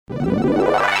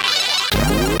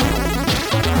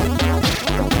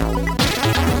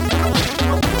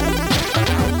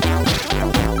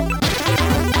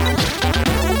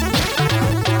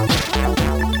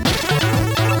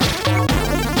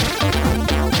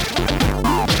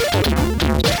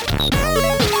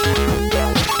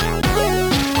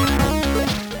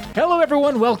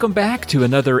welcome back to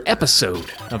another episode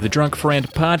of the Drunk Friend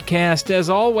Podcast. As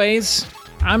always,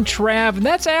 I'm Trav, and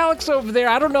that's Alex over there.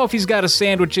 I don't know if he's got a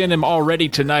sandwich in him already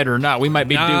tonight or not. We might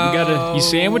be you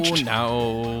sandwiched?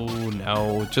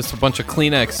 No, just a bunch of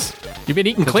Kleenex. You've been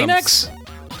eating Kleenex?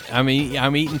 I'm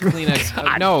eating Kleenex.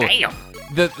 God no, damn.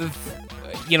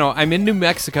 I'm in New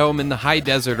Mexico. I'm in the high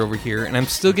desert over here, and I'm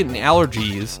still getting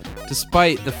allergies,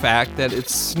 despite the fact that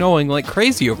it's snowing like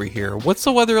crazy over here. What's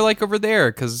the weather like over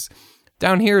there? Because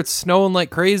down here it's snowing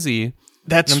like crazy.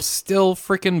 And I'm still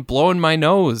freaking blowing my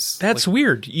nose. That's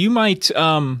weird. You might,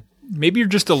 maybe you're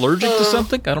just allergic to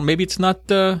something. Maybe it's not,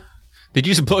 did you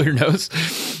just blow your nose?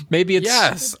 Maybe it's,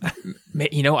 yes. I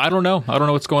don't know. I don't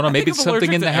know what's going on. Maybe it's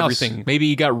something in the house. Everything. Maybe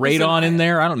you got radon in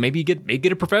there. I don't know. Maybe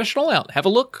get a professional out. Have a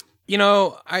look.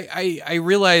 I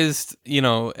realized,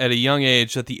 at a young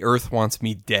age that the earth wants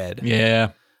me dead.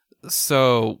 Yeah.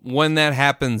 So when that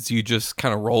happens, you just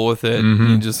kind of roll with it. Mm-hmm.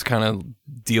 You just kind of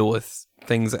deal with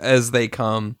things as they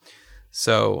come.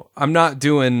 So I'm not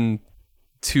doing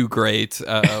too great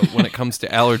when it comes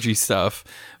to allergy stuff.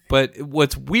 But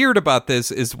what's weird about this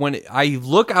is when I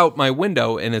look out my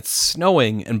window and it's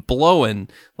snowing and blowing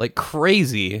like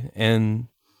crazy, and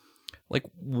like,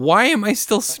 why am I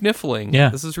still sniffling? Yeah.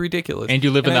 This is ridiculous. And you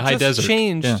live in the high desert.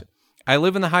 Changed. Yeah. I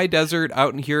live in the high desert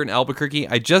out in here in Albuquerque.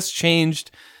 I just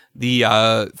changed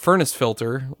the furnace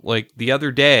filter like the other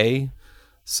day,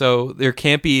 so there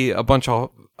can't be a bunch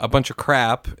of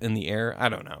crap in the air. I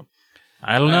don't know.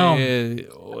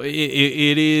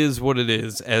 It is what it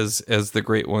is, as the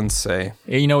great ones say.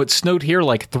 It snowed here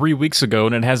like 3 weeks ago,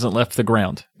 and it hasn't left the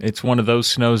ground. It's one of those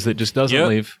snows that just doesn't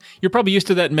leave. You're probably used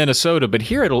to that in Minnesota, but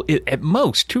here at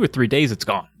most 2 or 3 days it's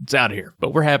gone. It's out of here.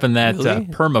 But we're having that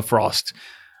permafrost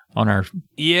on our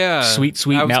sweet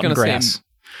mountain grass.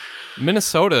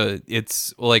 Minnesota,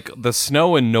 it's like the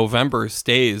snow in November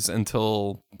stays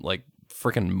until like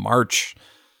freaking March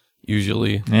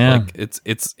usually. Yeah. Like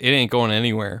it ain't going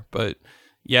anywhere. But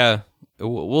yeah,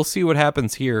 we'll see what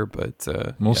happens here. But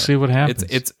we'll see what happens.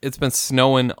 It's been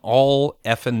snowing all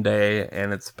effing day,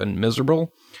 and it's been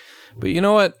miserable. But you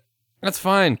know what? That's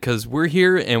fine, because we're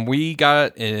here and we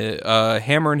got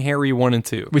Hammer and Harry 1 and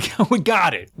 2. We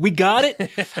got it. We got it.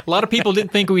 A lot of people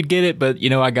didn't think we'd get it, but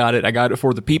I got it. I got it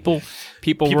for the people.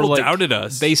 People were like, doubted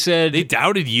us. They said they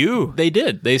doubted you. They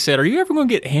did. They said, "Are you ever going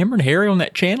to get Hammer and Harry on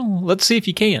that channel? Let's see if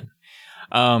you can."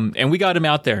 And we got him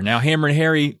out there. Now, Hammer and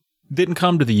Harry didn't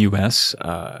come to the U.S.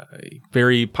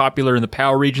 Very popular in the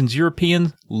PAL regions.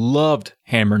 Europeans loved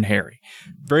Hammer and Harry.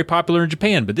 Very popular in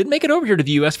Japan, but didn't make it over here to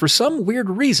the U.S. for some weird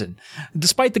reason.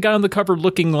 Despite the guy on the cover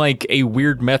looking like a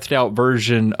weird methed out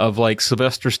version of like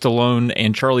Sylvester Stallone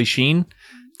and Charlie Sheen,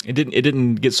 it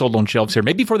didn't get sold on shelves here.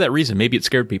 Maybe for that reason. Maybe it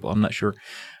scared people. I'm not sure.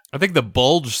 I think the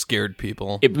bulge scared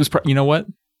people. It was, you know what?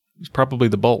 It was probably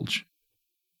the bulge.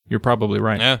 You're probably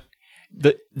right. Yeah.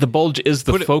 The bulge is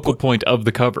the focal point of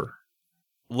the cover.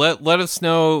 Let us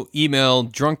know. Email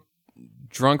Drunk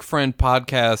Friend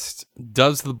Podcast.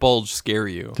 Does the bulge scare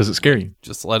you? Does it scare you?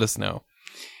 Just let us know.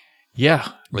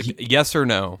 Yeah. Like yes or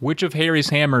no. Which of Harry's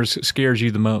hammers scares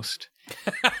you the most?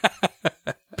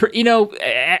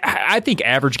 I think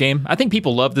average game. I think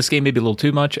people love this game maybe a little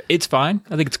too much. It's fine.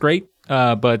 I think it's great.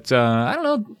 But I don't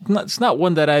know. It's not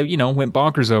one that I, went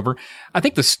bonkers over. I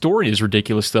think the story is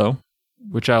ridiculous though,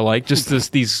 which I like.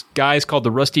 Just these guys called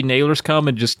the Rusty Nailers come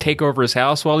and just take over his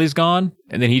house while he's gone,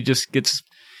 and then he just gets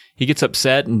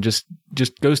upset and just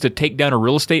goes to take down a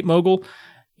real estate mogul.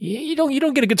 You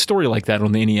don't get a good story like that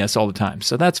on the NES all the time,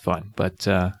 so that's fun. But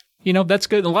that's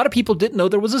good. A lot of people didn't know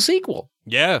there was a sequel.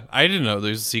 Yeah, I didn't know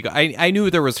there's a sequel. I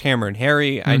knew there was Hammer and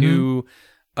Harry. Mm-hmm. I knew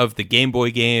of the Game Boy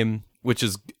game, which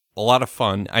is a lot of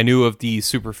fun. I knew of the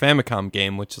Super Famicom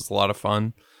game, which is a lot of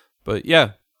fun. But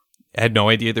yeah, I had no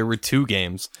idea there were 2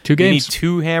 games. 2 games. You need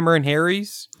 2 Hammer and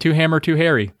Harrys? 2 Hammer, 2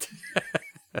 Harry.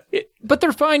 But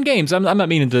they're fine games. I'm not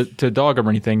meaning to dog them or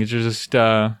anything. It's just,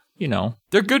 they're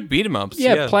good beat 'em ups.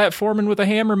 Yeah, platforming with a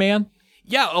hammer, man.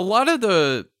 Yeah, a lot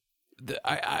of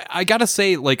I gotta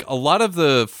say, like, a lot of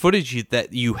the footage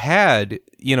that you had,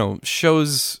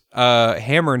 shows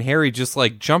Hammer and Harry just,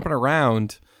 like, jumping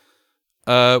around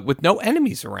with no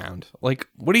enemies around. Like,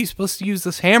 what are you supposed to use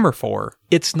this hammer for?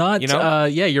 It's not, yeah,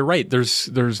 you're right.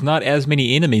 There's not as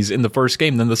many enemies in the first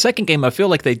game. Then the second game, I feel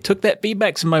like they took that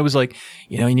feedback. Somebody was like,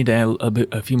 you need to add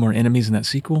a few more enemies in that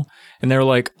sequel. And they were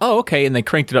like, oh, okay. And they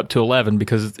cranked it up to 11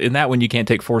 because in that one, you can't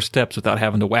take 4 steps without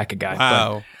having to whack a guy.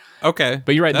 Wow. Okay.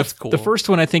 But you're right. That's cool. The first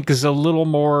one, I think, is a little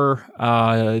more,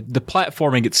 the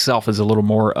platforming itself is a little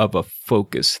more of a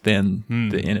focus than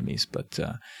the enemies. But,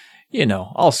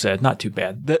 all said, not too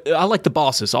bad. I like the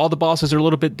bosses. All the bosses are a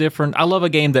little bit different. I love a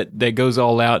game that goes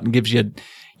all out and gives you,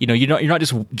 you're not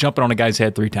just jumping on a guy's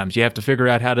head 3 times. You have to figure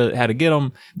out how to get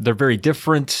them. They're very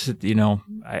different.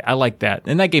 I like that,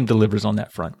 and that game delivers on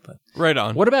that front. But right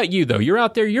on. what about you though? You're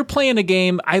out there, you're playing a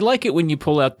game. I like it when you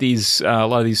pull out these a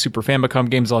lot of these Super Famicom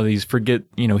games, a lot of these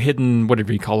hidden,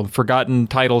 whatever you call them, forgotten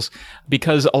titles,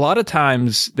 because a lot of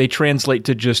times they translate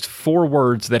to just 4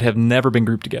 words that have never been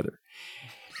grouped together.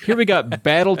 Here we got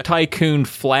Battle Tycoon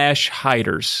Flash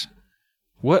Hiders.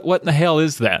 What in the hell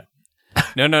is that?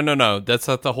 No. That's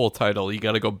not the whole title. You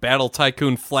got to go Battle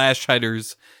Tycoon Flash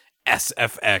Hiders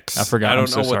SFX. I forgot. I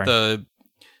don't know what what the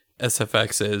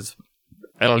SFX is.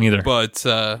 I don't either. But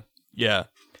yeah,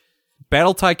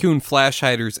 Battle Tycoon Flash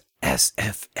Hiders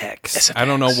SFX. I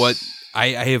don't know what. I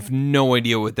have no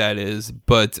idea what that is.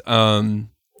 But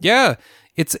yeah,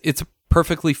 it's a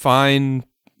perfectly fine,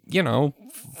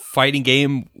 fighting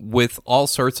game with all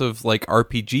sorts of like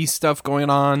RPG stuff going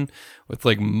on, with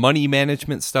like money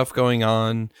management stuff going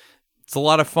on. It's a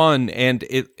lot of fun, and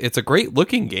it's a great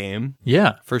looking game.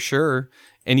 Yeah, for sure.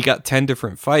 And you got 10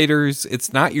 different fighters.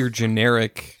 It's not your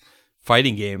generic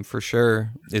fighting game for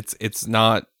sure. It's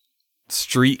not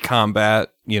Street Combat,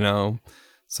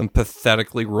 some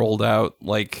pathetically rolled out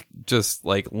just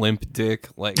limp dick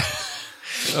like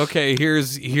okay,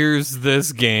 here's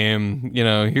this game,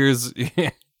 here's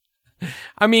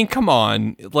I mean, come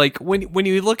on. Like when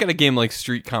you look at a game like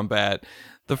Street Combat,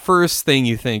 the first thing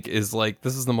you think is like,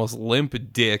 this is the most limp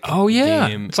dick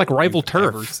game it's like Rival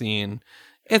Turf ever seen.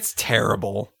 It's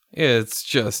terrible. It's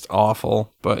just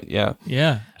awful. But yeah.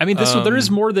 Yeah. I mean, there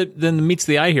is more than meets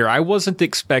the eye here. I wasn't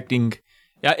expecting.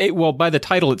 Well, by the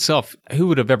title itself, who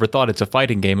would have ever thought it's a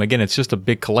fighting game? Again, it's just a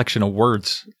big collection of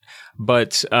words.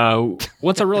 But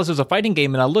once I realized it was a fighting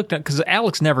game, and I looked at, because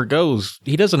Alex never goes,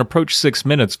 he doesn't approach 6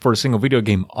 minutes for a single video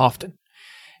game often.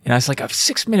 And I was like, a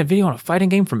 6-minute video on a fighting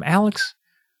game from Alex?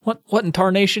 What in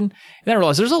tarnation? And then I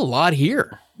realized there's a lot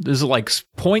here. There's like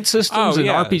point systems and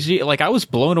RPG. Like, I was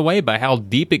blown away by how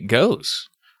deep it goes.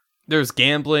 There's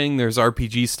gambling, there's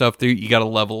RPG stuff there. You got to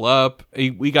level up.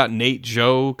 We got Nate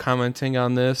Joe commenting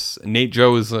on this. Nate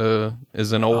Joe is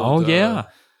an old. Oh yeah,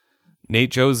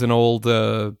 Nate Joe's an old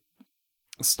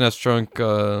SNES Drunk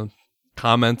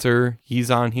commenter.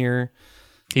 He's on here.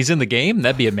 He's in the game.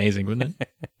 That'd be amazing, wouldn't it?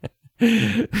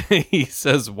 He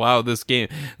says, "Wow, this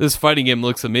fighting game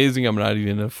looks amazing. I'm not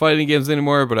even into fighting games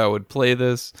anymore, but I would play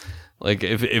this. Like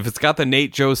if it's got the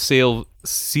Nate Joe seal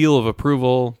of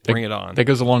approval, bring it on." That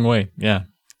goes a long way. Yeah.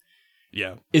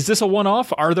 Yeah. Is this a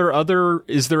one-off?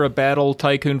 Is there a Battle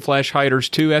Tycoon Flash Hiders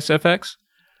 2 SFX?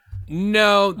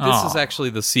 No, this is actually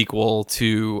the sequel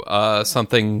to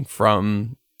something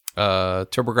from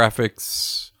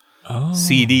TurboGrafx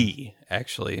CD,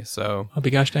 actually. So I'll be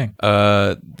gosh dang.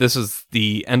 This is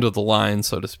the end of the line,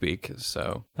 so to speak.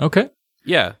 So okay.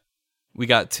 Yeah. We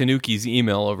got Tanuki's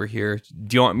email over here.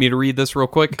 Do you want me to read this real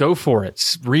quick? Go for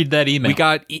it. Read that email. We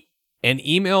got an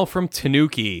email from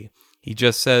Tanuki. He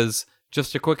just says,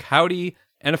 just a quick howdy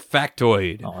and a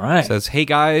factoid. All right. Says, hey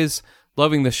guys,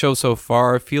 loving the show so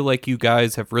far. I feel like you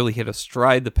guys have really hit a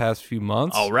stride the past few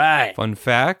months. All right. Fun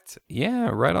fact. Yeah,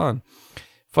 right on.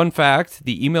 Fun fact,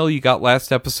 the email you got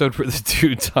last episode where the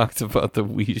dude talked about the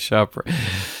Wii Shop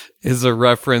is a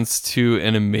reference to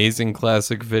an amazing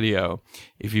classic video.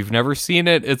 If you've never seen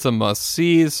it, it's a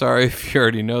must-see. Sorry if you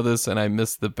already know this and I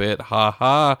missed the bit. Ha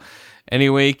ha.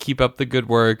 Anyway, keep up the good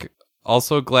work.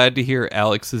 Also glad to hear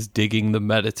Alex is digging the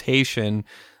meditation.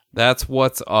 That's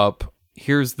what's up.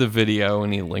 Here's the video,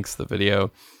 and he links the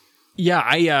video. Yeah,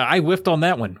 I whiffed on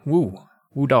that one. Woo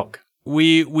dog.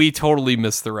 We totally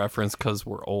missed the reference because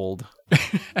we're old.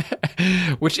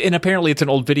 And apparently it's an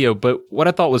old video, but what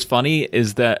I thought was funny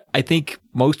is that I think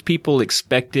most people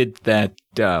expected that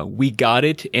we got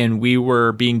it and we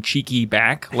were being cheeky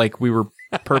back, like we were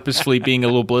purposefully being a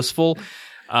little blissful.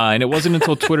 And it wasn't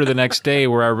until Twitter the next day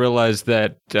where I realized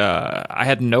that I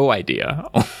had no idea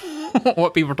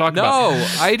what people were talking about. No,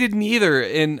 I didn't either.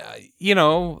 And,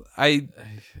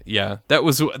 that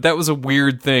was a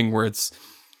weird thing where it's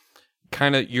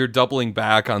kind of, you're doubling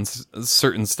back on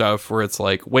certain stuff where it's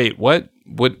like, wait, what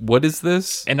is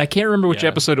this? And I can't remember which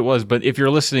episode it was, but if you're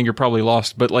listening, you're probably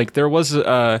lost. But like there was,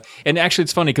 and actually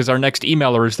it's funny because our next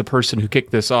emailer is the person who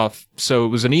kicked this off. So it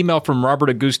was an email from Robert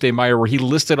Auguste Meyer where he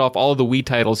listed off all of the Wii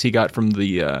titles he got from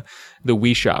the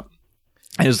Wii Shop.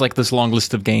 And it was like this long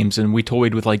list of games, and we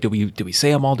toyed with like, do we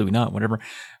say them all? Do we not? Whatever.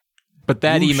 But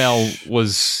that email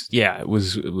was, it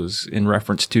was in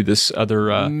reference to this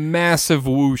other massive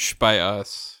whoosh by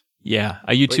us. Yeah,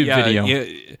 a YouTube video. Yeah,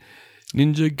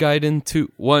 Ninja Gaiden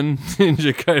 2, 1,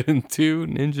 Ninja Gaiden 2,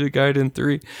 Ninja Gaiden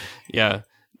 3. Yeah,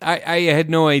 I had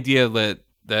no idea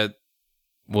that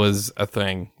was a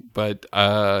thing, but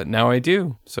now I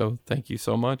do. So thank you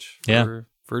so much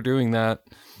for doing that.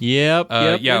 Yep.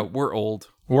 We're old.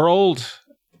 We're old.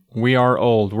 We are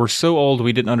old. We're so old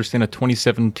we didn't understand a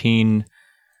 2017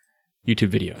 YouTube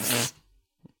video.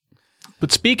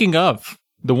 But speaking of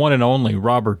the one and only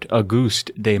Robert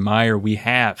Auguste de Meyer, we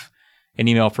have an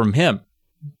email from him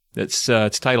that's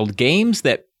it's titled Games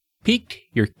That Piqued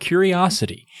Your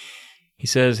Curiosity. He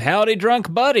says, "Howdy,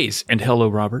 drunk buddies," and hello,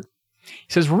 Robert.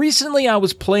 He says, "Recently I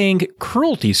was playing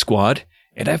Cruelty Squad,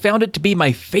 and I found it to be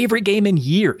my favorite game in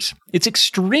years. It's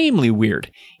extremely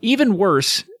weird. Even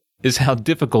worse is how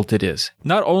difficult it is,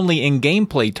 not only in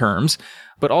gameplay terms,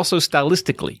 but also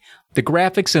stylistically. The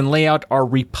graphics and layout are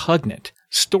repugnant.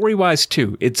 Story-wise,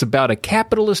 too, it's about a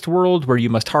capitalist world where you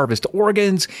must harvest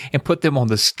organs and put them on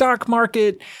the stock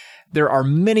market. There are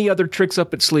many other tricks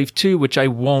up its sleeve, too, which I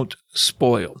won't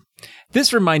spoil.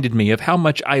 This reminded me of how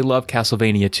much I love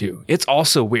Castlevania 2. It's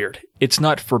also weird. It's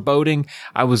not foreboding.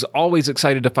 I was always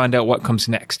excited to find out what comes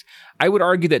next. I would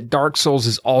argue that Dark Souls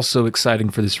is also exciting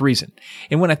for this reason.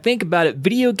 And when I think about it,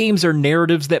 video games are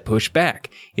narratives that push back.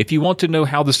 If you want to know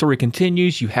how the story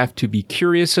continues, you have to be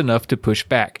curious enough to push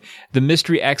back. The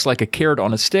mystery acts like a carrot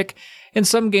on a stick, and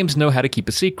some games know how to keep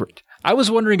a secret. I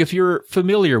was wondering if you're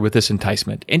familiar with this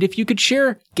enticement, and if you could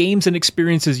share games and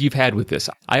experiences you've had with this.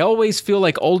 I always feel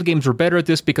like old games were better at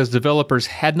this because developers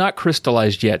had not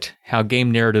crystallized yet how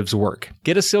game narratives work.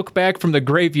 Get a silk bag from the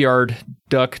graveyard,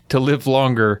 duck, to live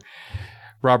longer."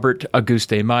 Robert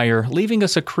Auguste Meyer, leaving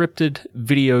us a cryptic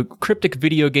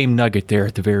video game nugget there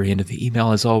at the very end of the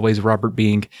email. As always, Robert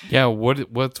being... Yeah,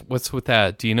 what's with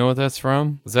that? Do you know what that's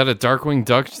from? Is that a Darkwing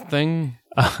Duck thing?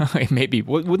 Maybe.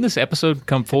 Wouldn't this episode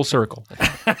come full circle?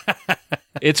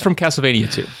 It's from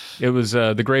Castlevania 2. It was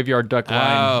the Graveyard Duck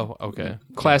line. Oh, okay.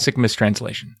 Classic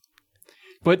mistranslation.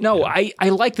 But no, I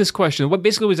like this question. What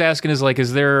basically was asking is like,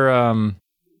 is there...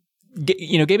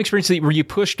 game experience where you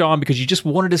pushed on because you just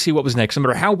wanted to see what was next, no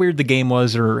matter how weird the game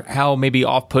was or how maybe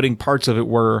off-putting parts of it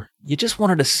were. You just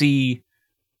wanted to see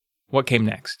what came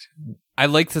next. I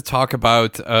like to talk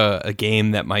about a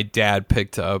game that my dad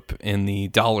picked up in the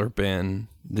dollar bin,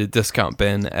 the discount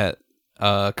bin at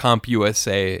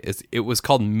CompUSA. It was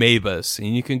called Maebus,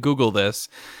 and you can Google this.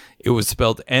 It was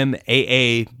spelled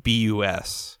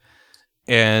Maabus.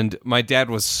 And my dad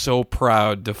was so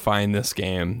proud to find this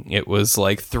game. It was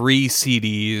like 3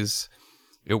 CDs.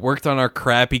 It worked on our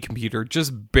crappy computer,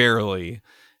 just barely.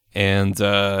 And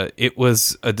it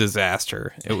was a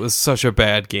disaster. It was such a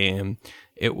bad game.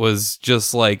 It was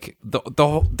just like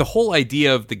the whole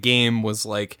idea of the game was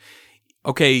like,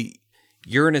 okay,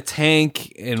 you're in a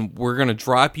tank and we're going to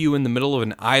drop you in the middle of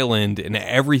an island and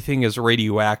everything is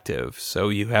radioactive. So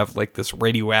you have like this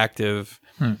radioactive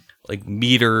like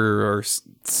meter or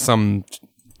some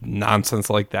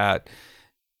nonsense like that.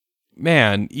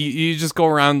 Man, you just go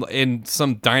around and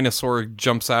some dinosaur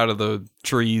jumps out of the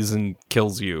trees and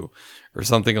kills you or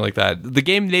something like that. The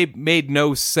game made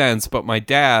no sense, but my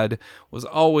dad was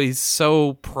always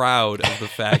so proud of the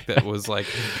fact that it was like,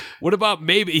 what about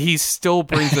maybe he still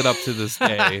brings it up to this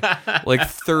day, like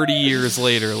 30 years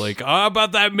later, like, how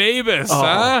about that Maebus,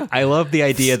 huh? I love the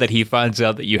idea that he finds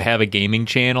out that you have a gaming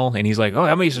channel and he's like, oh,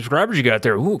 how many subscribers you got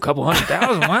there? Ooh, a couple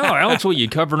 100,000. Wow, Alex, what, you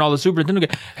covering all the Super Nintendo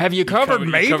games? Have you covered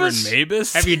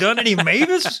Maebus? Have you done any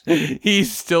Maebus? He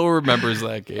still remembers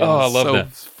that game. Oh, I love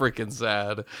that. Freaking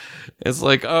sad. It's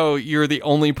like, oh, you're the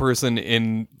only person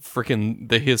in freaking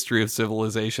the history of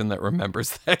civilization that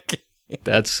remembers that game.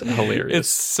 That's hilarious. It's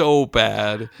so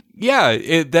bad.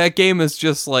 Yeah, that game is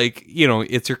just like,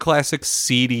 it's your classic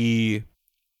seedy,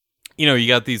 you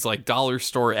got these like dollar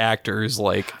store actors,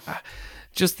 like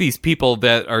just these people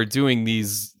that are doing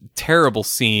these terrible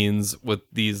scenes with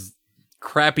these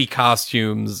crappy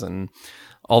costumes and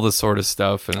all this sort of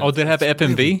stuff. And did it have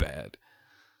FMV? Really bad.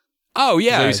 Oh,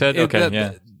 yeah. Is that what you said? Okay,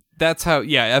 yeah. That's how,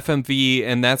 FMV,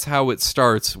 and that's how it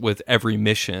starts with every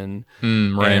mission.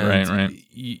 Right.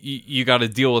 You got to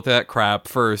deal with that crap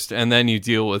first, and then you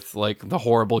deal with like the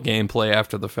horrible gameplay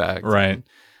after the fact. Right.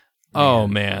 Oh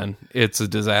man, it's a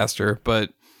disaster. But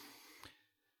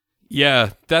yeah,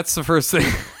 that's the first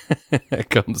thing that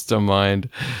comes to mind.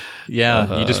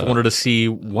 Yeah, you just wanted to see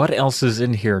what else is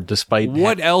in here, despite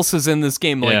what else is in this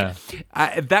game. Like,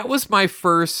 that was my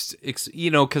first,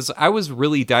 because I was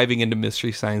really diving into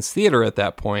Mystery Science Theater at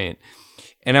that point,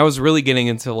 and I was really getting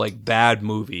into like bad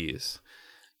movies,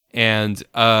 and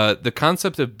the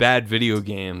concept of bad video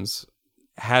games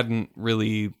hadn't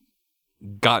really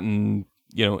gotten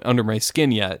under my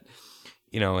skin yet.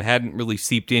 It hadn't really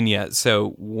seeped in yet.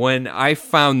 So when I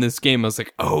found this game, I was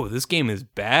like, oh, this game is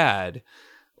bad.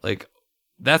 Like,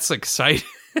 that's exciting.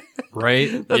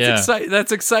 Right?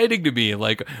 That's exciting to me.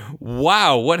 Like,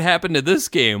 wow, what happened to this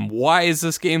game? Why is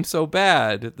this game so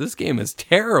bad? This game is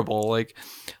terrible. Like,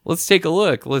 let's take a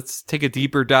look. Let's take a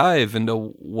deeper dive into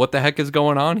what the heck is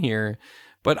going on here.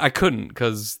 But I couldn't,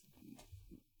 because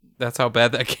that's how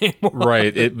bad that game was.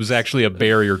 Right. It was actually a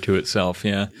barrier to itself.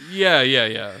 Yeah.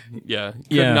 Yeah.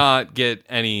 Could not get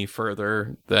any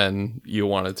further than you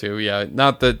wanted to. Yeah.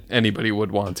 Not that anybody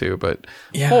would want to, but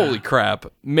holy crap.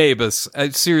 Mabus. I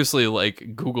seriously,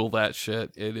 like, Google that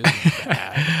shit. It is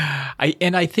bad.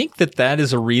 I think that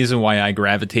is a reason why I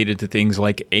gravitated to things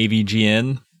like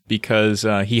AVGN, because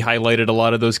he highlighted a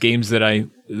lot of those games that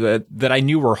I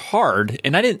knew were hard,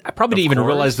 and I probably didn't even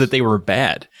realize that they were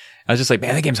bad. I was just like,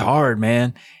 man, that game's hard,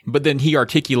 man. But then he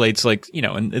articulates, like, you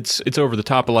know, and it's over the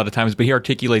top a lot of times, but he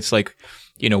articulates, like,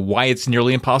 you know, why it's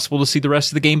nearly impossible to see the rest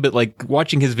of the game. But, like,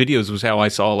 watching his videos was how I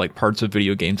saw, like, parts of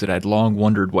video games that I'd long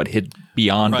wondered what hid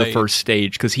beyond the first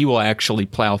stage, because he will actually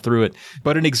plow through it.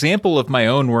 But an example of my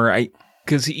own where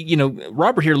because, you know,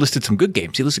 Robert here listed some good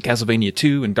games. He listed Castlevania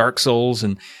 2 and Dark Souls,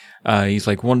 and he's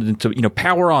like wanted to, you know,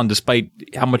 power on despite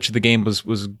how much of the game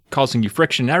was causing you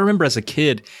friction. And I remember as a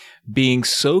kid being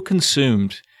so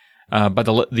consumed by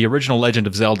the original Legend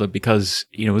of Zelda, because,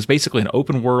 you know, it was basically an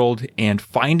open world, and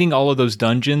finding all of those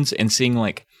dungeons and seeing,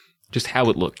 like, just how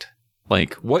it looked.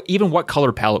 Like, what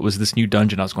color palette was this new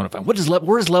dungeon I was going to find?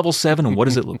 Where is level 7 and what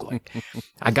does it look like?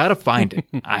 I got to find it.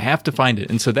 I have to find it.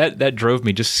 And so that drove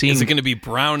me just seeing. Is it going to be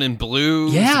brown and blue?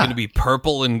 Yeah. Is it going to be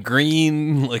purple and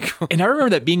green? Like, and I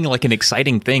remember that being like an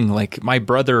exciting thing. Like, my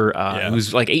brother, who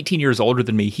was like 18 years older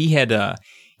than me, he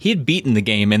had beaten the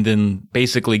game and then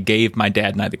basically gave my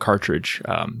dad and I the cartridge.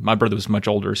 My brother was much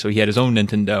older, so he had his own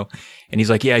Nintendo. And he's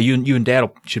like, yeah, you and dad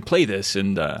should play this.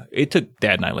 And it took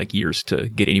dad and I like years to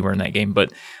get anywhere in that game.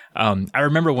 But I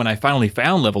remember when I finally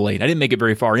found level 8, I didn't make it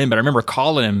very far in, but I remember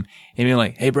calling him and being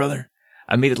like, hey, brother,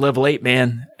 I made it level 8,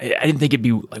 man. I didn't think it'd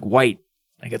be like white.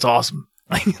 Like, it's awesome.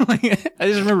 Like, I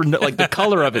just remember, like, the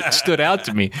color of it stood out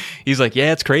to me. He's like,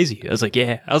 yeah, it's crazy. I was like,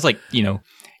 yeah. I was like, you know,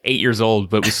 8 years old,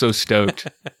 but was so stoked.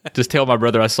 Just tell my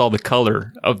brother I saw the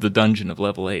color of the dungeon of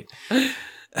level 8.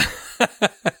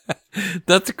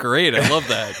 That's great. I love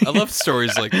that. I love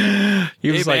stories like that.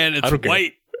 He was man, it's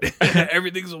white.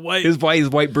 Everything's white. His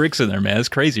white bricks in there, man. It's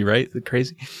crazy, right? It's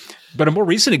crazy. But a more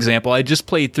recent example, I just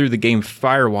played through the game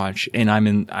Firewatch, and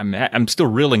I'm still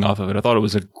reeling off of it. I thought it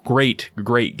was a great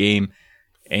game.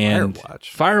 And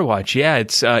Firewatch,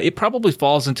 yeah, it probably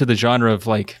falls into the genre of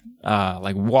like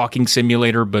walking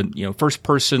simulator, but, you know, first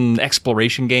person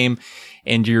exploration game.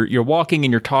 And you're walking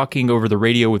and you're talking over the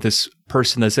radio with this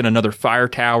person that's in another fire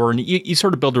tower, and you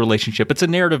sort of build a relationship. It's a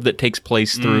narrative that takes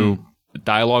place through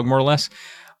dialogue, more or less.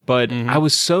 But I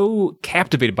was so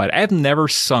captivated by it. I have never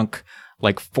sunk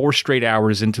like 4 straight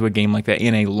hours into a game like that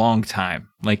in a long time.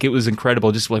 Like, it was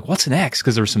incredible. Just like, what's next?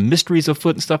 Because there were some mysteries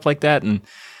afoot and stuff like that, and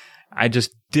I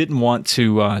just didn't want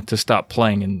to stop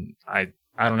playing. And I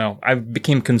don't know. I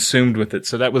became consumed with it.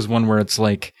 So that was one where it's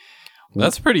like,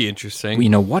 that's pretty interesting. You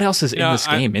know, what else is in this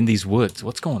game, in these woods?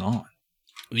 What's going on?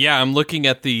 Yeah, I'm looking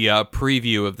at the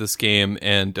preview of this game,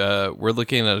 and we're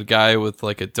looking at a guy with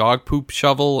like a dog poop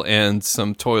shovel and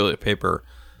some toilet paper.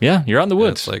 Yeah, you're out in the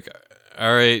woods. It's like,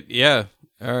 all right, yeah,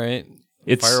 all right.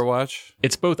 It's Firewatch.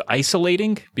 It's both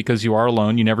isolating because you are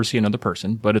alone, you never see another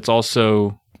person, but it's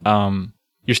also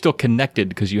you're still connected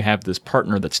because you have this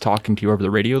partner that's talking to you over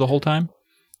the radio the whole time.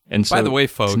 And so, by the way,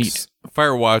 folks,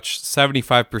 Firewatch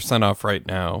 75% off right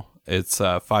now. It's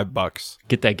 $5.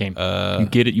 Get that game. You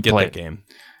get it. You get play that game.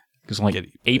 There's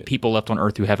only 8 people left on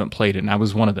Earth who haven't played it, and I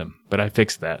was one of them. But I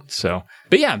fixed that. So,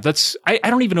 but yeah, I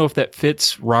don't even know if that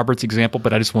fits Robert's example,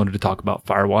 but I just wanted to talk about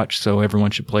Firewatch, so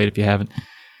everyone should play it if you haven't.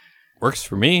 Works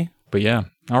for me. But yeah.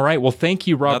 All right. Well, thank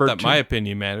you, Robert. Not that my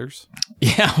opinion matters.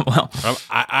 Yeah. Well,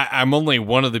 I'm only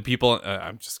one of the people.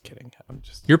 I'm just kidding.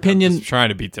 Your opinion. I'm just trying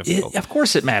to be difficult. Of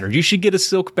course, it matters. You should get a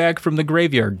silk bag from the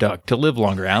graveyard duck to live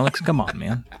longer, Alex. Come on,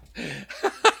 man.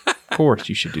 Of course,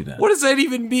 you should do that. What does that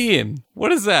even mean?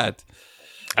 What is that?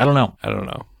 I don't know. I don't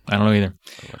know either.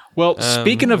 Well,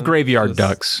 speaking of graveyard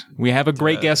ducks, we have a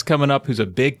great guest coming up who's a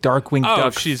big Darkwing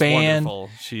Duck she's fan. Wonderful.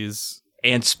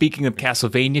 And speaking of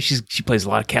Castlevania, she plays a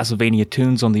lot of Castlevania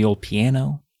tunes on the old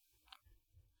piano.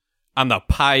 On the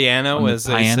piano, as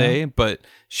they say, but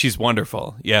she's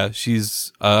wonderful. Yeah,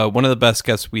 she's one of the best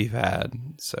guests we've had.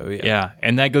 So yeah,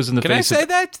 and that goes in the face. Can I say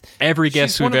that? Every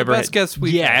guest we've ever had.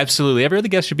 Yeah, absolutely. Every other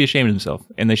guest should be ashamed of himself,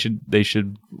 and they should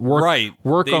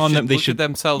work on them. They should look at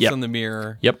themselves in the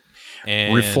mirror. Yep.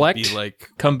 And reflect. Be like,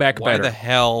 come back why better. Why the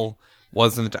hell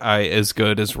wasn't I as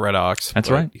good as Red Ox? That's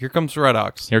right. Here comes Red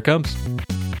Ox. Here comes.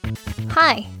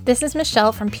 Hi, this is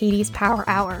Michelle from PD's Power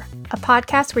Hour, a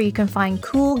podcast where you can find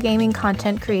cool gaming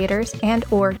content creators and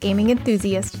or gaming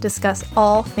enthusiasts to discuss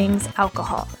all things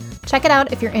alcohol. Check it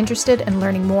out if you're interested in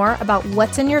learning more about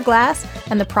what's in your glass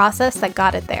and the process that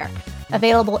got it there.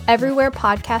 Available everywhere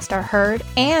podcasts are heard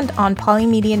and on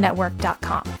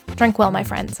polymedianetwork.com. Drink well, my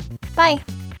friends. Bye.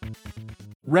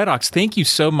 Redox, thank you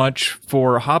so much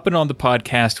for hopping on the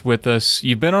podcast with us.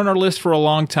 You've been on our list for a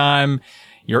long time.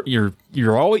 You're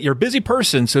a busy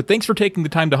person, so thanks for taking the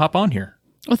time to hop on here.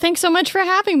 Well, thanks so much for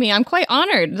having me. I'm quite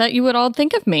honored that you would all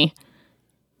think of me.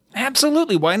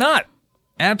 Absolutely. Why not?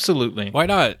 Absolutely. Why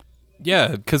not? Yeah,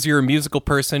 because you're a musical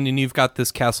person and you've got this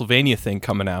Castlevania thing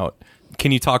coming out.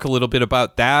 Can you talk a little bit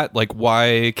about that? Like,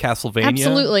 why Castlevania?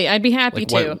 Absolutely. I'd be happy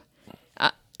to.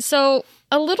 So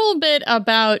a little bit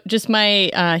about just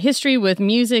my history with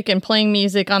music and playing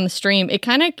music on the stream. It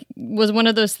kind of was one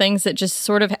of those things that just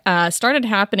sort of started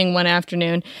happening one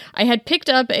afternoon. I had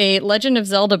picked up a Legend of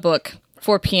Zelda book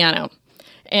for piano.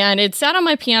 And it sat on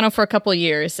my piano for a couple of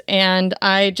years. And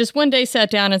I just one day sat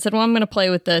down and said, well, I'm going to play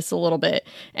with this a little bit.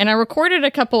 And I recorded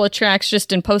a couple of tracks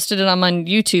just and posted it on my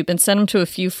YouTube and sent them to a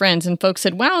few friends. And folks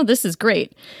said, wow, this is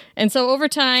great. And so over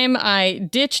time, I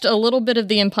ditched a little bit of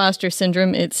the imposter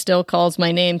syndrome. It still calls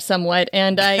my name somewhat.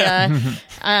 And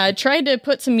I tried to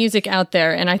put some music out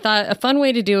there. And I thought a fun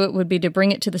way to do it would be to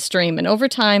bring it to the stream. And over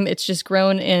time, it's just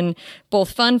grown in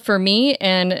both fun for me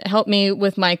and helped me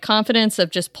with my confidence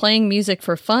of just playing music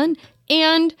for fun.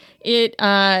 And it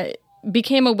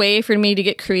became a way for me to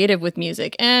get creative with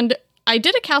music. And I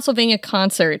did a Castlevania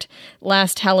concert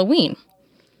last Halloween.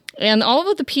 And all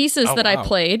of the pieces that I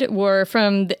played were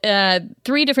from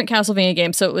 3 different Castlevania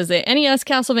games. So it was the NES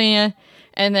Castlevania,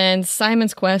 and then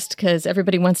Simon's Quest, because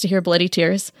everybody wants to hear Bloody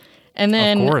Tears. And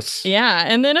then, of course. Yeah,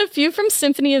 and then a few from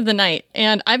Symphony of the Night.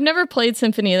 And I've never played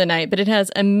Symphony of the Night, but it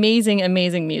has amazing,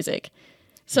 amazing music.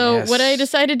 So what I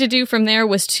decided to do from there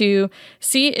was to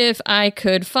see if I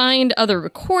could find other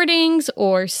recordings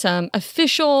or some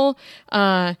official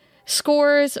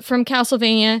scores from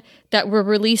Castlevania that were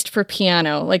released for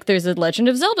piano. Like there's a Legend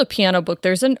of Zelda piano book,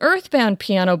 there's an Earthbound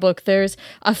piano book, there's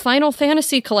a Final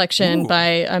Fantasy collection by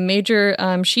a major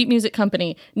sheet music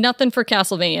company. Nothing for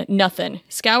Castlevania, nothing.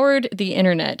 Scoured the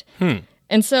internet.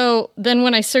 And so then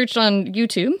when I searched on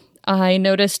YouTube, I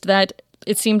noticed that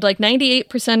it seemed like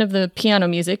 98% of the piano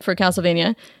music for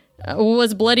Castlevania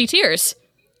was Bloody Tears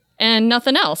and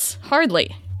nothing else,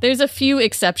 hardly. There's a few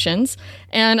exceptions,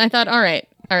 and I thought, all right,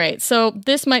 so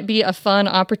this might be a fun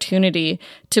opportunity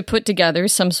to put together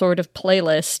some sort of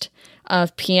playlist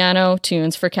of piano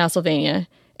tunes for Castlevania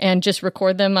and just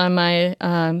record them on my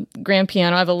grand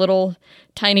piano. I have a little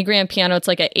tiny grand piano. It's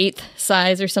like an 1/8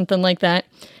 size or something like that.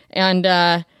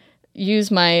 And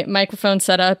use my microphone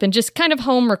setup and just kind of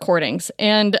home recordings.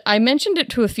 And I mentioned it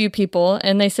to a few people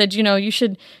and they said, you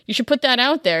should put that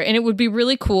out there. And it would be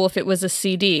really cool if it was a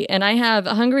CD. And I have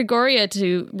Hungry Goria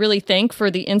to really thank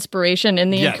for the inspiration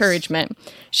and the encouragement.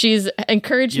 She's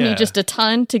encouraged me just a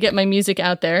ton to get my music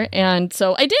out there. And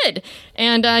so I did.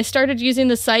 And I started using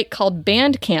the site called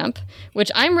Bandcamp,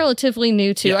 which I'm relatively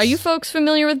new to. Are you folks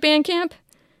familiar with Bandcamp?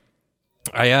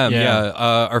 I am,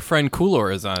 our friend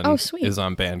Coolor is on is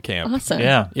on Bandcamp. Awesome.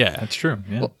 Yeah, that's true.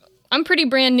 Yeah. Well, I'm pretty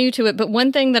brand new to it, but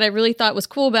one thing that I really thought was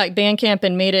cool about Bandcamp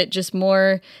and made it just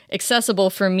more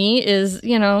accessible for me is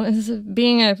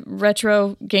being a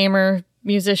retro gamer,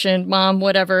 musician, mom,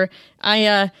 whatever.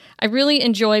 I really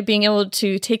enjoy being able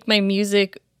to take my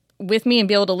music with me and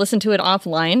be able to listen to it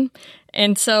offline.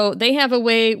 And so they have a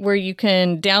way where you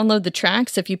can download the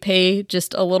tracks if you pay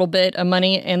just a little bit of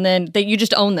money, and then you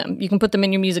just own them. You can put them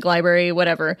in your music library,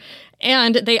 whatever.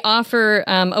 And they offer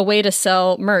a way to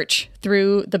sell merch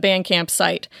through the Bandcamp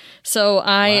site. So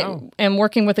I am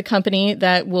working with a company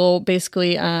that will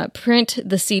basically print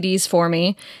the CDs for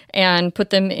me and put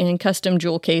them in custom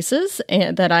jewel cases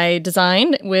that I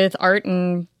design with art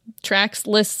and tracks,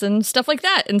 lists, and stuff like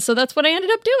that. And so that's what I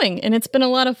ended up doing, and it's been a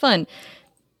lot of fun.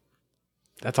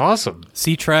 That's awesome.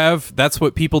 See, Trav, that's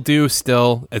what people do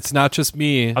still. It's not just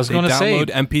me. I was going to say. They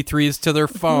download MP3s to their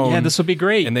phone. Yeah, this will be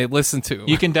great. And they listen to.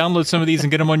 You can download some of these and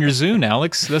get them on your Zune,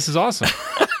 Alex. This is awesome.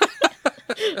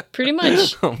 Pretty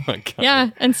much. Oh, my God. Yeah,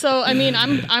 and so, I mean,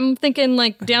 I'm thinking,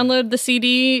 like, download the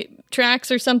CD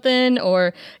tracks or something,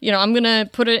 or, I'm going to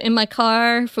put it in my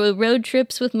car for road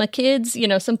trips with my kids,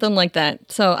 something like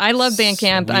that. So I love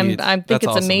Bandcamp. I think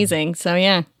it's amazing. So,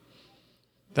 yeah.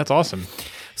 That's awesome.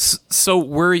 So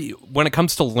when it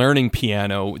comes to learning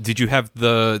piano, did you have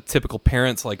the typical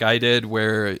parents like I did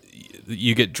where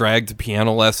you get dragged to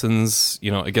piano lessons,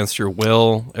 against your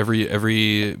will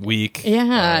every week.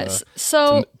 Yeah.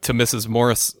 So to Mrs.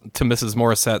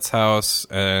 Morissette's house,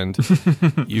 and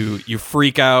you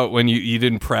freak out when you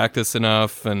didn't practice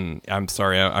enough. And I'm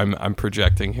sorry, I'm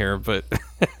projecting here, but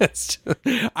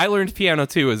I learned piano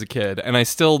too as a kid, and I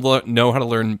still know how to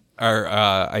learn, or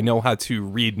I know how to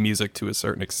read music to a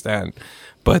certain extent.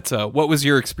 But what was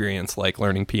your experience like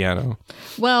learning piano?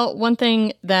 Well, one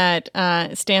thing that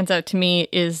stands out to me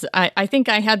is I think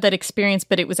I had that experience,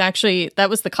 but that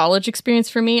was the college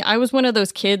experience for me. I was one of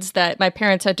those kids that my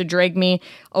parents had to drag me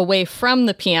away from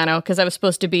the piano because I was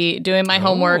supposed to be doing my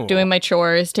homework, doing my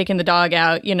chores, taking the dog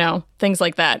out, things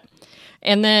like that.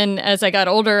 And then as I got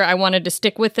older, I wanted to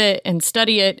stick with it and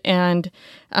study it. And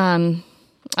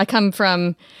I come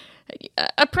from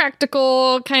a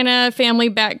practical kind of family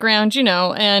background,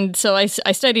 and so I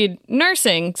studied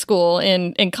nursing school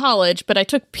in college, but I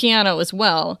took piano as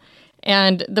well.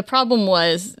 And the problem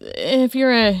was, if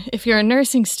you're a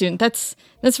nursing student, that's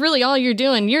really all you're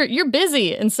doing. You're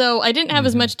busy, and so I didn't have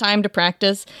as much time to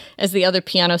practice as the other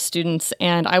piano students,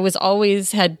 and I was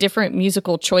always had different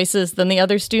musical choices than the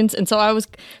other students, and so I was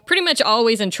pretty much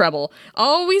always in trouble,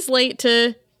 always late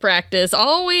to practice,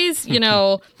 always,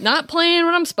 not playing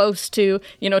when I'm supposed to.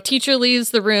 Teacher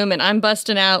leaves the room and I'm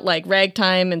busting out like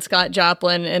ragtime and Scott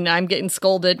Joplin, and I'm getting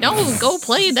scolded. No, go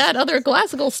play that other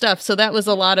classical stuff. So that was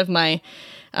a lot of my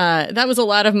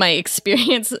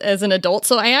experience as an adult.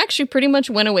 So I actually pretty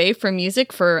much went away from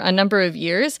music for a number of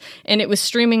years, and it was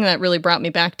streaming that really brought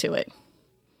me back to it.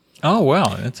 Oh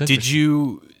wow, that's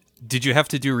interesting. Did you have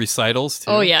to do recitals too?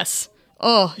 Oh yes.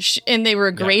 Oh, and they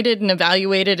were graded and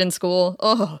evaluated in school.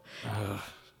 Oh,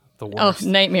 the worst. Oh,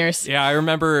 nightmares. Yeah, I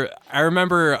remember.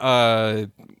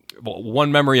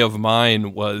 One memory of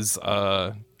mine was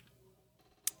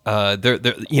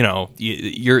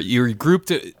you're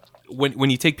grouped when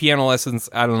you take piano lessons.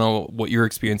 I don't know what your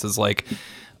experience is like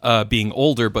being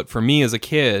older, but for me as a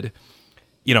kid,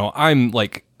 I'm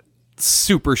like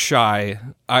super shy.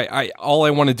 I all I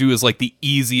want to do is like the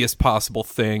easiest possible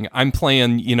thing. I'm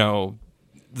playing,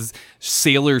 this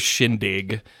Sailor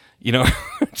Shindig,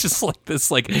 just like this,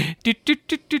 like,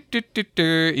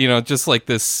 just like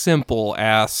this simple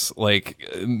ass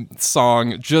like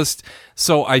song, just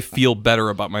so I feel better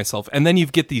about myself. And then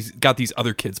you've got these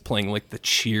other kids playing like the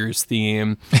Cheers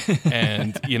theme,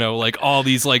 and like all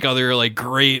these like other like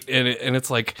great, and it's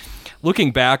like,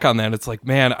 looking back on that, it's like,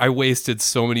 man, I wasted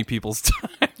so many people's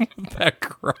time with that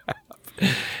crap.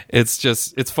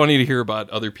 It's funny to hear about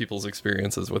other people's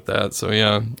experiences with that. So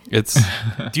yeah,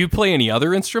 do you play any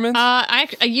other instruments? I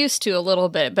used to a little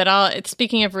bit, but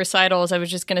speaking of recitals, I was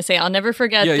just going to say, I'll never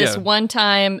forget this one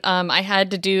time. I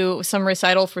had to do some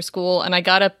recital for school, and I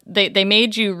got up, they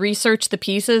made you research the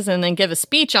pieces and then give a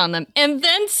speech on them and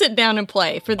then sit down and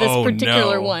play for this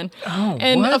particular one. Oh,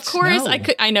 and what? Of course No.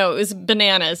 I know it was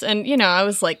bananas. And I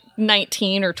was like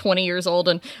 19 or 20 years old,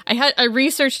 and I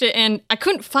researched it and I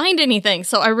couldn't find anything.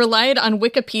 So I relied on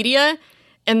Wikipedia,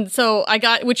 and so I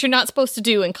got, which you're not supposed to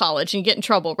do in college, and you get in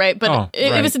trouble, right? But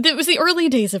it was the early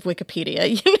days of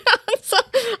Wikipedia, So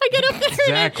I get up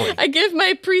there and I give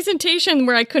my presentation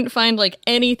where I couldn't find like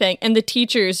anything, and the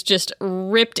teachers just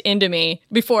ripped into me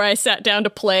before I sat down to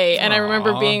play. And I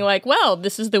remember being like, "Well,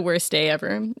 this is the worst day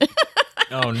ever."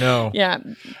 Oh no. Yeah,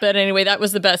 but anyway, that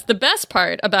was the best. The best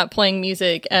part about playing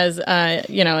music as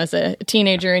as a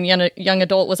teenager and young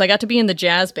adult was I got to be in the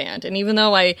jazz band. And even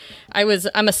though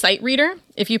I'm a sight reader,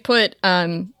 if you put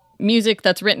music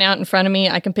that's written out in front of me,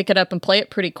 I can pick it up and play it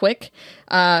pretty quick.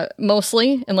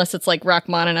 Mostly, unless it's like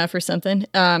Rachmaninoff or something.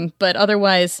 But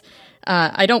otherwise,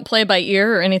 I don't play by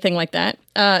ear or anything like that.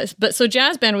 But so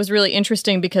jazz band was really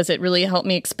interesting because it really helped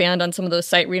me expand on some of those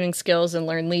sight reading skills and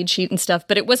learn lead sheet and stuff.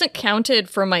 But it wasn't counted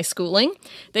for my schooling.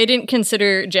 They didn't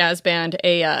consider jazz band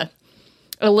a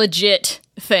legit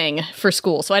thing for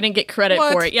school, so I didn't get credit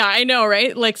for it. Yeah, I know,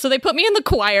 right? Like, so they put me in the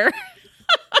choir.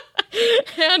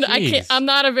 And I'm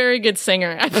not a very good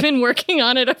singer. I've been working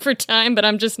on it over time, but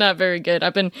I'm just not very good.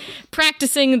 I've been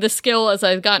practicing the skill as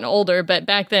I've gotten older, but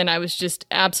back then I was just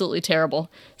absolutely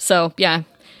terrible. So, yeah.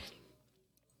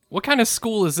 What kind of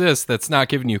school is this that's not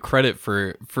giving you credit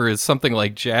for something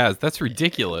like jazz? That's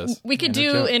ridiculous. We could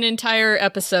do an entire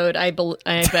episode, I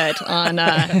bet, on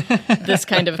this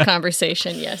kind of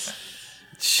conversation, yes.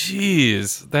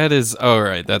 Jeez, that is all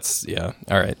right.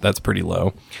 All right. That's pretty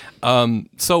low.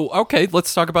 So okay,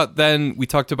 let's talk about then. We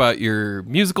talked about your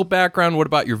musical background. What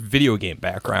about your video game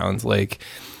background? Like,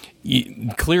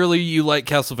 clearly you like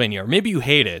Castlevania, or maybe you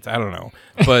hate it. I don't know.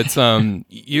 But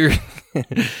you're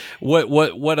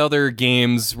what other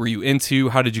games were you into?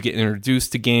 How did you get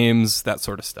introduced to games? That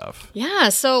sort of stuff. Yeah,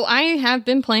 so I have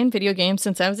been playing video games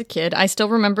since I was a kid. I still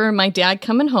remember my dad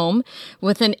coming home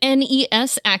with an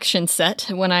NES action set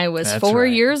when I was 4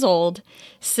 years old,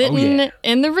 sitting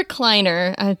in the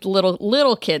recliner, a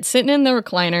little kid sitting in the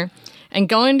recliner, and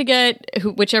going to get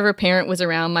whichever parent was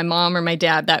around, my mom or my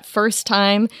dad, that first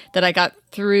time that I got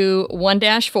through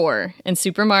 1-4 in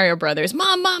Super Mario Brothers.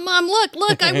 Mom,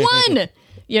 look, I won!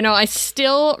 I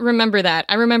still remember that.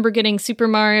 I remember getting Super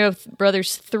Mario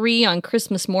Brothers 3 on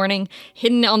Christmas morning,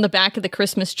 hidden on the back of the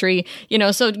Christmas tree.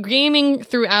 So gaming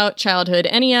throughout childhood,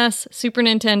 NES, Super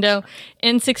Nintendo,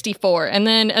 N64. And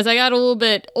then as I got a little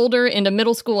bit older into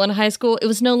middle school and high school, it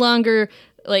was no longer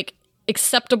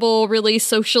acceptable really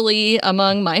socially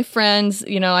among my friends.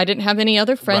 I didn't have any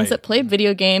other friends that played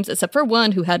video games except for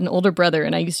one who had an older brother,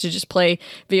 and I used to just play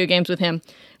video games with him.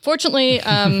 Fortunately,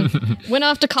 went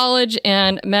off to college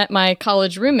and met my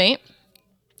college roommate,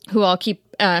 who I'll keep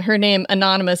her name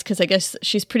anonymous because I guess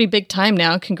she's pretty big time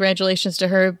now. Congratulations to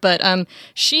her. But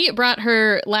she brought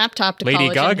her laptop to college.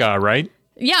 Lady Gaga, right?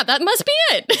 Yeah, that must be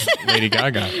it. Lady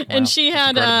Gaga. Wow. And she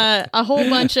had a whole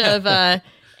bunch of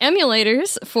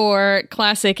emulators for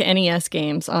classic NES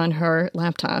games on her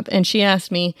laptop. And she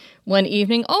asked me one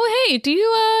evening, "Oh, hey, do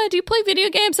you play video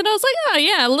games?" And I was like, "Oh,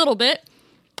 yeah, a little bit."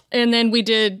 And then we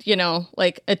did,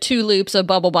 a 2 loops of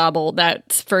Bubble Bobble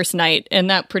that first night. And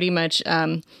that pretty much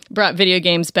brought video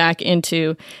games back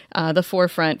into the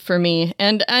forefront for me.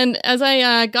 And as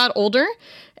I got older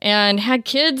and had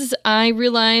kids, I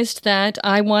realized that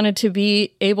I wanted to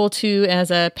be able to,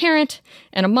 as a parent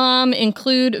and a mom,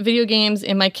 include video games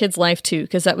in my kids' life too,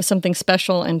 because that was something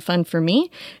special and fun for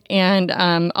me. And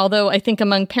although I think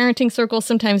among parenting circles,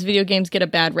 sometimes video games get a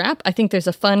bad rap, I think there's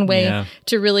a fun way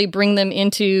to really bring them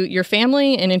into your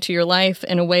family and into your life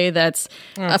in a way that's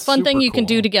a fun thing you can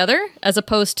do together, as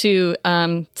opposed to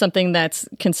something that's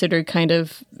considered kind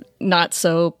of not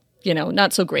so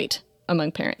great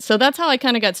among parents. So that's how I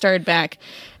kind of got started back.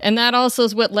 And that also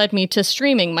is what led me to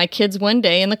streaming. My kids one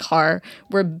day in the car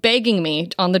were begging me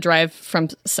on the drive from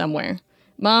somewhere.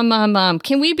 Mom,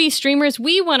 can we be streamers?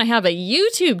 We want to have a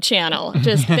YouTube channel.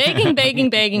 Just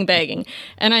begging.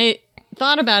 And I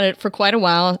thought about it for quite a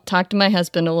while, talked to my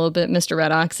husband a little bit, Mr.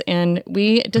 Redox, and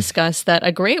we discussed that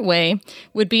a great way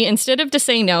would be, instead of to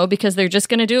say no, because they're just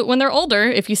going to do it when they're older,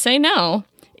 if you say no,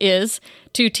 is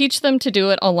to teach them to do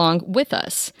it along with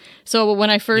us. So when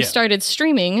I first started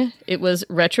streaming, it was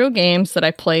retro games that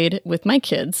I played with my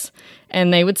kids,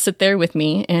 and they would sit there with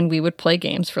me and we would play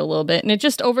games for a little bit. And it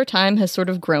just over time has sort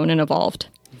of grown and evolved.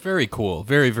 Very cool.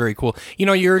 Very, very cool.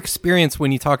 Your experience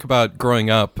when you talk about growing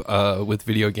up with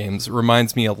video games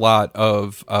reminds me a lot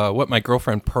of what my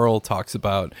girlfriend Pearl talks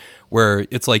about, where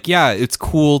it's like, yeah, it's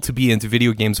cool to be into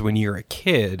video games when you're a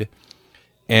kid.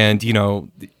 And,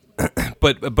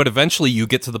 but eventually you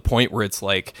get to the point where it's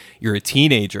like you're a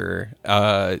teenager.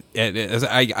 And as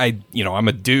I'm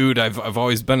a dude. I've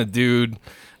always been a dude.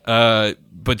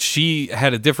 But she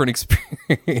had a different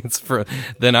experience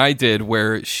than I did,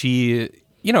 where she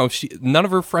none of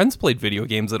her friends played video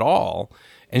games at all,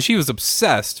 and she was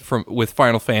obsessed with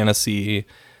Final Fantasy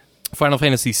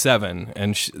VII,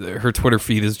 and her Twitter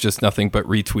feed is just nothing but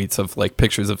retweets of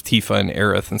pictures of Tifa and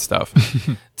Aerith and stuff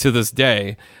to this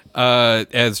day,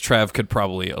 as Trav could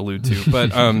probably allude to. But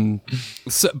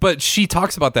but she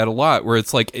talks about that a lot, where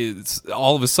it's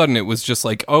all of a sudden it was just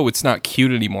like, oh, it's not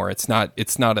cute anymore. It's not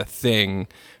a thing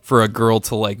for a girl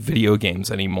to like video games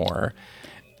anymore.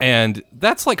 And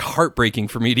that's heartbreaking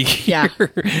for me to hear.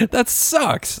 Yeah. That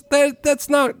sucks. That's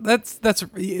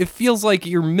it feels like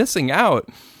you're missing out.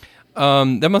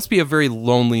 That must be a very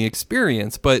lonely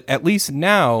experience, but at least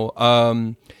now,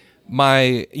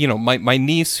 my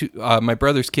niece, my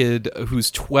brother's kid,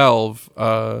 who's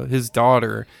 12, his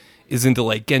daughter is into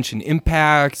Genshin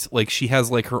Impact. She has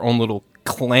her own little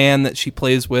clan that she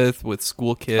plays with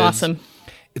school kids. Awesome.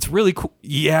 It's really cool.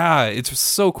 Yeah. It's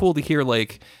so cool to hear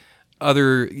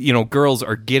other girls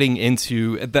are getting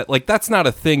into that. That's not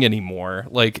a thing anymore.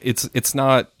 It's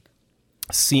not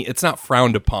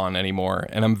frowned upon anymore,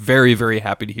 and I'm very, very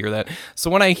happy to hear that.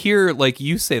 So when I hear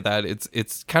you say that,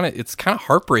 it's kind of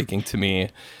heartbreaking to me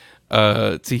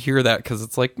to hear that, because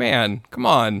it's man, come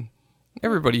on,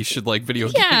 everybody should like video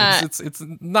games. It's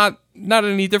not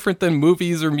any different than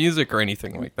movies or music or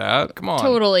anything like that. Come on.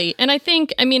 Totally. And I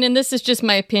think, and this is just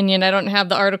my opinion, I don't have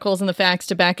the articles and the facts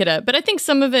to back it up, but I think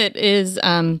some of it is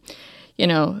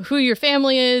who your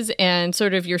family is and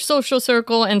sort of your social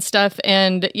circle and stuff.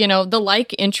 And, the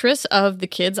like interests of the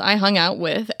kids I hung out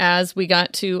with as we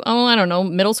got to, I don't know,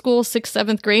 middle school, 6th,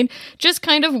 7th grade, just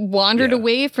kind of wandered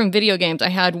away from video games. I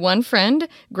had one friend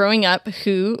growing up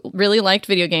who really liked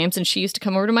video games, and she used to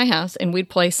come over to my house and we'd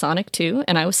play Sonic 2,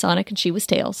 and I was Sonic and she was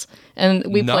Tails. And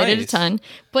we played it a ton.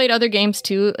 Played other games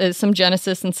too, some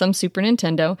Genesis and some Super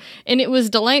Nintendo. And it was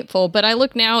delightful. But I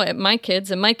look now at my kids,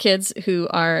 and my kids who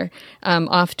are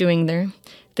off doing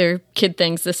their kid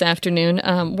things this afternoon.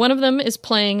 One of them is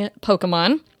playing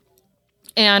Pokemon.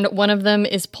 And one of them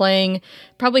is playing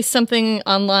probably something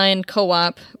online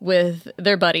co-op with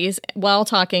their buddies while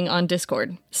talking on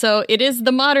Discord. So it is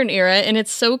the modern era, and it's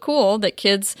so cool that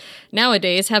kids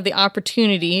nowadays have the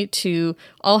opportunity to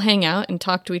all hang out and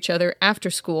talk to each other after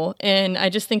school. And I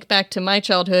just think back to my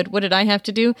childhood. What did I have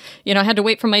to do? I had to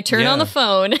wait for my turn on the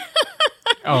phone.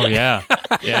 Oh, yeah.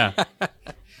 Yeah.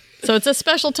 So it's a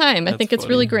special time. I think it's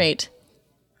really great.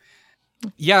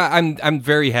 Yeah, I'm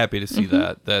very happy to see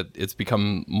that it's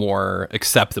become more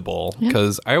acceptable,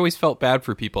 because I always felt bad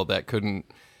for people that couldn't.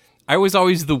 I was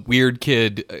always the weird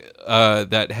kid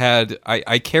that had.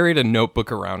 I carried a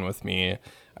notebook around with me.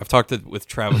 I've talked with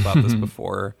Trav about this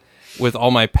before, with all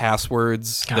my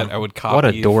passwords that I would copy. What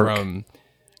a dork. From.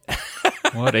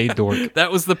 What a dork.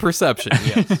 That was the perception,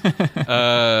 yes.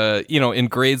 In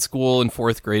grade school, in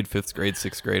 4th grade, 5th grade,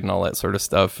 6th grade, and all that sort of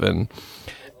stuff, and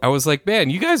I was like,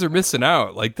 man, you guys are missing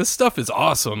out. Like, this stuff is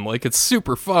awesome. Like, it's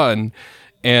super fun.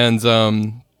 And,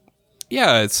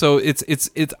 so it's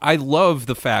I love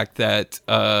the fact that,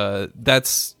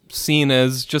 that's seen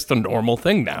as just a normal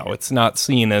thing now. It's not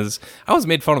seen as, I was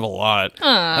made fun of a lot.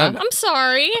 I'm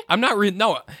sorry. I'm not,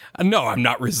 I'm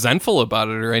not resentful about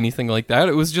it or anything like that.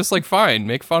 It was just like, fine,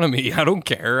 make fun of me. I don't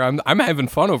care. I'm having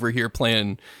fun over here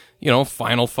playing,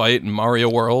 Final Fight and Mario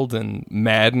World and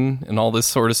Madden and all this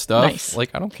sort of stuff. Nice. Like,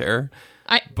 I don't care.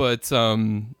 I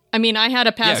had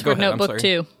a password notebook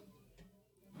too.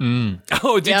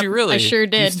 Oh, did you really? I sure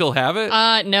did. Do you still have it?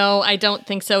 No, I don't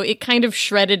think so. It kind of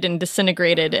shredded and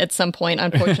disintegrated at some point,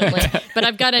 unfortunately. But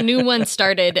I've got a new one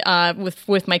started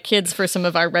with my kids for some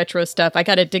of our retro stuff. I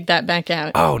got to dig that back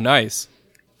out. Oh, nice.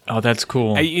 Oh, that's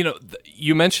cool.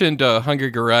 You mentioned Hunger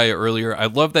Garai earlier. I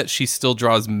love that she still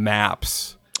draws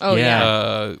maps. Oh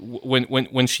yeah.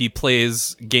 When she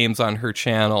plays games on her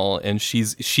channel, and she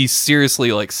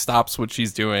seriously like stops what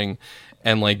she's doing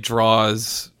and like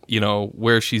draws,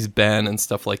 where she's been and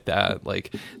stuff like that.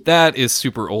 Like, that is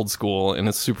super old school, and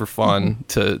it's super fun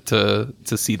to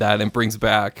see that, and brings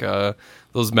back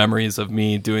those memories of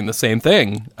me doing the same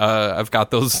thing. I've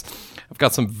got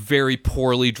some very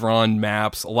poorly drawn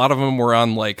maps. A lot of them were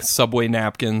on like Subway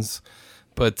napkins,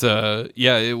 but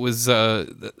it was.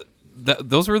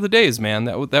 Those were the days, man.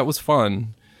 That was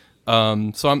fun.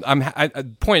 So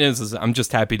point is I'm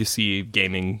just happy to see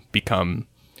gaming become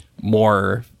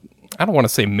more, I don't want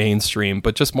to say mainstream,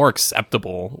 but just more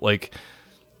acceptable. Like,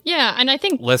 yeah, and I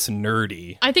think less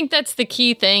nerdy. I think that's the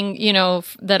key thing,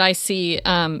 that I see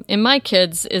in my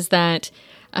kids is that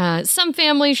some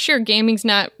families, sure, gaming's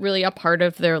not really a part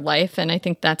of their life, and I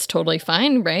think that's totally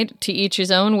fine, right? To each his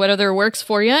own, whatever works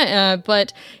for you.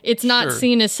 But it's not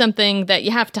seen as something that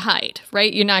you have to hide,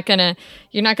 right? You're not gonna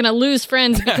lose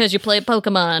friends because you play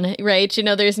Pokemon, right?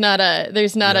 There's not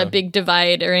a big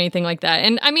divide or anything like that.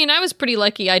 And I mean, I was pretty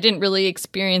lucky. I didn't really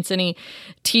experience any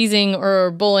teasing or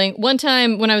bullying. One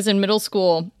time when I was in middle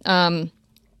school,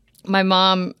 my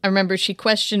mom, I remember she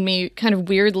questioned me kind of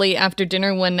weirdly after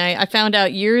dinner one night. I found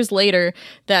out years later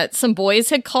that some boys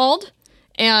had called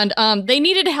and they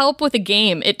needed help with a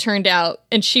game, it turned out.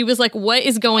 And she was like, what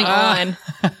is going on?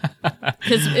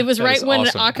 Because it was right when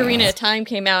Ocarina of Time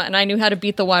came out and I knew how to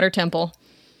beat the Water Temple.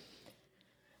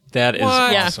 That is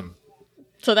awesome.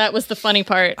 So that was the funny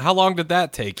part. How long did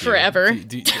that take you? Forever.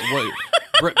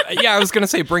 I was going to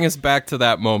say, bring us back to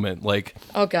that moment. Like,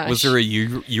 oh gosh, was there a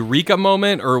eureka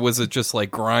moment, or was it just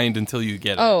like grind until you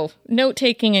get it? Oh,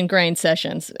 note-taking and grind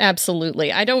sessions.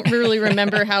 Absolutely. I don't really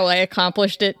remember how I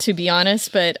accomplished it, to be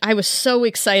honest, but I was so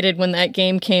excited when that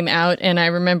game came out. And I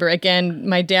remember, again,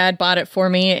 my dad bought it for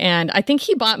me, and I think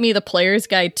he bought me the player's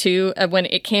guide too when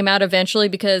it came out eventually,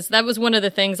 because that was one of the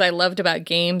things I loved about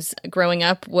games growing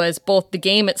up, was both the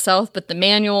game itself, but the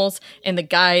manuals and the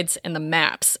guides and the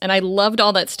maps. And I loved all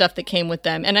all that stuff that came with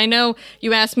them. And I know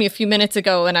you asked me a few minutes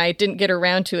ago and I didn't get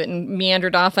around to it and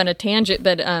meandered off on a tangent,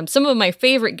 but some of my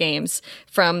favorite games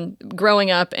from growing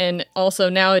up and also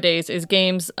nowadays is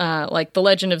games like The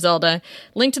Legend of Zelda.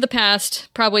 Link to the Past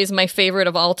probably is my favorite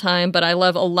of all time, but I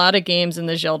love a lot of games in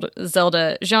the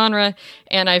Zelda genre,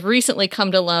 and I've recently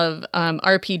come to love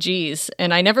RPGs,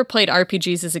 and I never played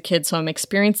RPGs as a kid, so I'm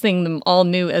experiencing them all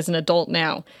new as an adult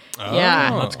now. Oh,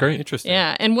 yeah, that's great. Interesting.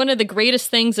 Yeah, and one of the greatest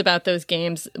things about those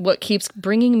games, what keeps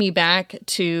bringing me back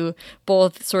to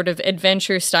both sort of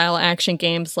adventure-style action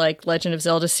games like Legend of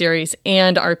Zelda series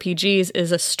and RPGs,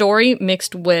 is a story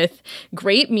mixed with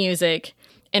great music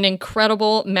and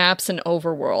incredible maps and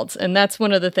overworlds. And that's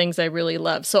one of the things I really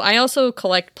love. So I also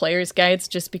collect player's guides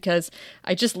just because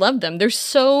I just love them. They're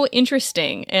so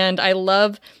interesting. And I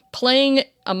love playing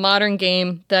a modern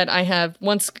game that I have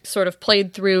once sort of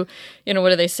played through, what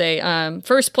do they say?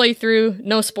 First playthrough,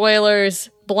 no spoilers,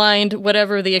 blind,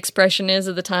 whatever the expression is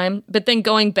at the time. But then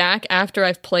going back after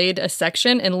I've played a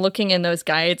section and looking in those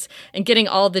guides and getting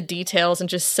all the details and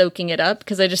just soaking it up,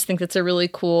 because I just think that's a really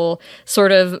cool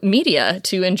sort of media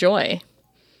to enjoy.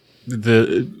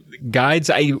 The guides,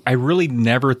 I really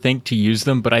never think to use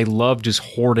them, but I love just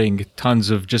hoarding tons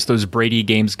of just those Brady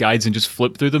Games guides and just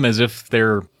flip through them as if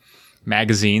they're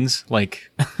magazines,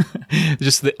 like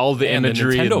just all the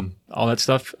imagery and all that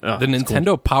stuff. Oh, the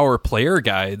Nintendo Power Player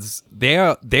guides, they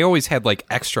always had like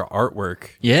extra artwork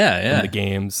in the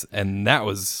games, and that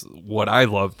was what I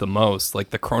loved the most. Like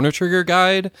the Chrono Trigger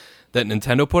guide that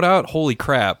Nintendo put out, holy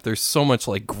crap, there's so much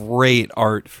like great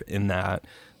art in that.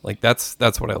 Like that's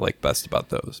what I like best about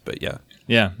those. But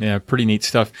yeah, pretty neat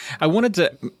stuff. I wanted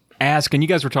to ask, and you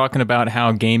guys were talking about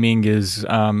how gaming is,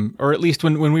 or at least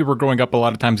when we were growing up, a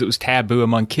lot of times it was taboo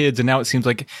among kids, and now it seems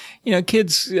like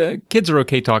kids are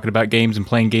okay talking about games and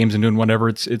playing games and doing whatever.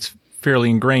 It's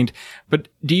fairly ingrained. But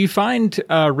do you find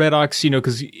Redox,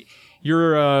 because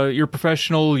you're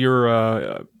professional, you're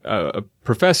a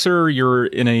professor, you're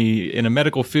in a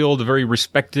medical field, a very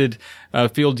respected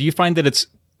field. Do you find that it's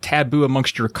taboo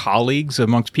amongst your colleagues,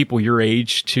 amongst people your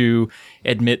age, to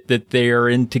admit that they are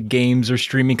into games or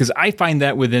streaming? Because I find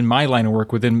that within my line of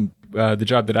work, within the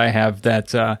job that I have,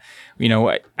 that I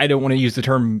don't want to use the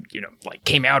term like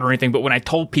came out or anything, but when I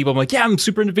told people, I'm like, yeah, I'm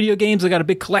super into video games, I got a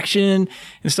big collection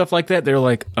and stuff like that, they're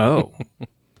like, oh,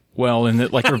 well, and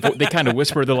they kind of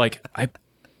whisper, they're like,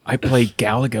 I play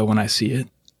Galaga when I see it.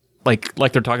 Like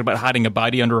they're talking about hiding a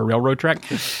body under a railroad track.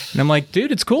 And I'm like,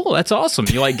 dude, it's cool. That's awesome.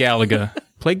 You like Galaga.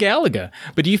 Play Galaga.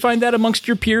 But do you find that amongst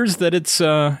your peers that it's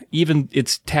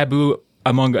it's taboo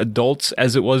among adults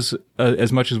as it was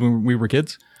as much as when we were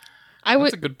kids?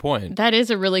 That's a good point. That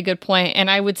is a really good point. And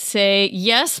I would say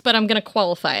yes, but I'm going to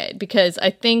qualify it, because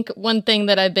I think one thing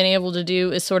that I've been able to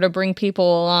do is sort of bring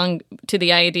people along to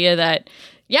the idea that,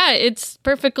 yeah, it's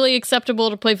perfectly acceptable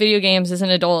to play video games as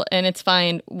an adult, and it's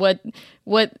fine. What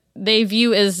they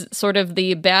view as sort of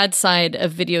the bad side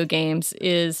of video games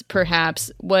is perhaps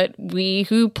what we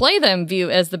who play them view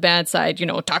as the bad side,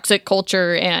 toxic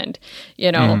culture and,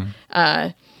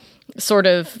 sort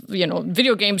of,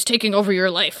 video games taking over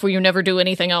your life where you never do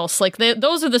anything else. Like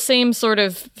those are the same sort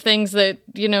of things that,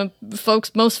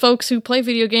 most folks who play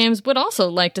video games would also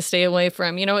like to stay away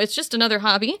from. It's just another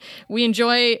hobby. We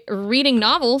enjoy reading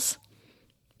novels.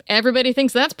 Everybody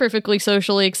thinks that's perfectly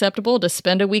socially acceptable to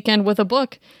spend a weekend with a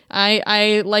book.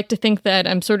 I like to think that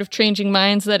I'm sort of changing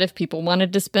minds, that if people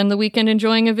wanted to spend the weekend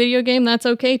enjoying a video game, that's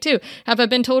okay too. Have I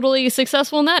been totally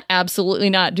successful in that? Absolutely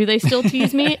not. Do they still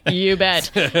tease me? You bet.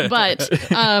 But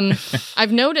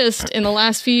I've noticed in the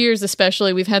last few years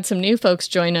especially, we've had some new folks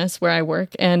join us where I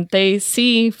work, and they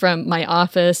see from my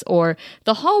office or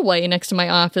the hallway next to my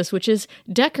office, which is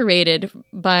decorated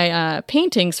by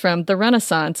paintings from the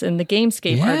Renaissance and the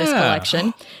Gamescape artist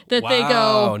collection, that they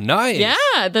go, nice.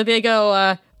 Yeah, that they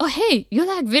go, oh, hey, you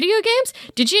like video games?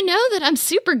 Did you know that I'm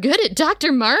super good at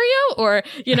Dr. Mario? Or,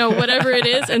 whatever it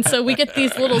is. And so we get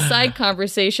these little side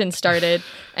conversations started.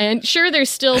 And sure, there's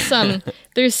still some,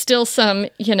 let's go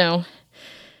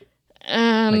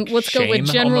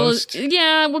with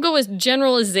we'll go with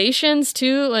generalizations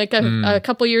too. Like a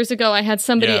couple years ago, I had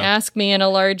somebody ask me in a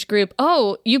large group,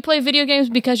 oh, you play video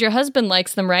games because your husband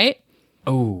likes them, right?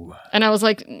 Oh. And I was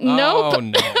like, nope. Oh,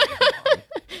 no.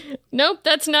 Nope,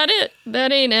 that's not it.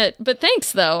 That ain't it. But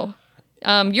thanks, though.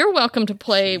 You're welcome to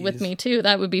play with me, too.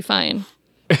 That would be fine.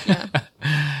 Yeah.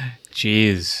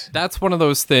 Jeez. That's one of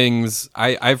those things.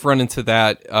 I've run into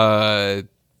that.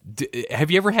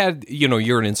 Have you ever had,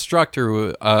 you're an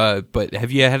instructor, but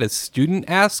have you had a student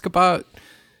ask about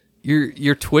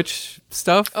your Twitch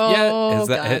stuff yet?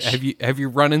 Gosh. Have you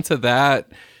run into that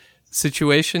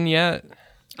situation yet?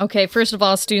 Okay, first of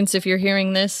all, students, if you're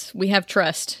hearing this, we have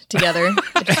trust together.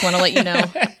 I just want to let you know.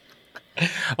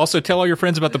 Also, tell all your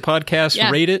friends about the podcast. Yeah.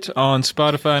 Rate it on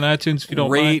Spotify and iTunes if you don't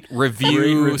mind.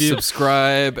 Review,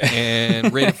 subscribe,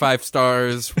 and rate it 5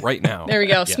 stars right now. There we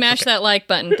go. Smash that like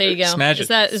button. There you go. Smash Is it.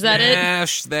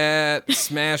 that it?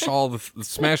 Smash all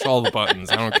the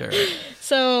buttons. I don't care.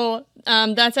 So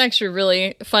that's actually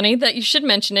really funny that you should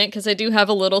mention it, because I do have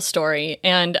a little story,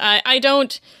 and I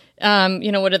don't,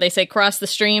 what do they say? Cross the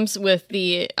streams with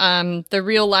the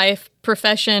real life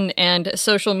profession and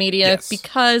social media, Yes.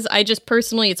 because I just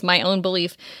personally, it's my own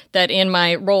belief that in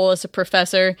my role as a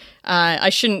professor, I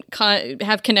shouldn't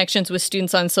have connections with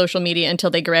students on social media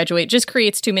until they graduate. It just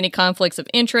creates too many conflicts of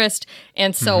interest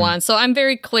and so on. So I'm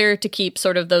very clear to keep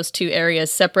sort of those two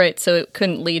areas separate, so it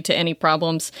couldn't lead to any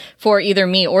problems for either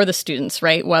me or the students,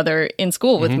 right? While they're in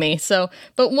school with me. So,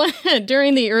 but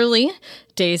during the early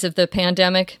days of the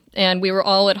pandemic, and we were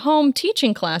all at home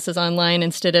teaching classes online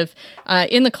instead of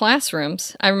in the classrooms.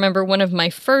 I remember one of my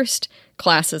first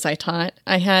classes I taught,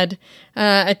 I had,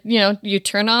 you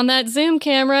turn on that Zoom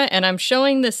camera and I'm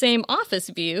showing the same office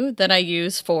view that I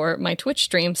use for my Twitch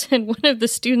streams. And one of the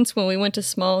students, when we went to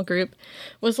small group,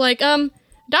 was like,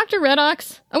 Dr.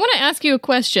 Redox, I want to ask you a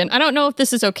question. I don't know if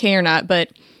this is okay or not, but,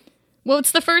 well,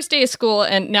 it's the first day of school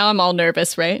and now I'm all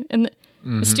nervous, right? And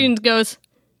the student goes,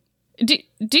 do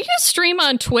you stream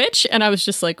on Twitch? And I was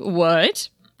just like, what?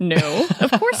 No,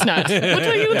 of course not. What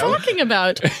are you talking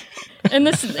about? And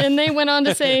they went on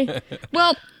to say,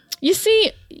 well, you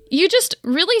see, you just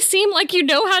really seem like you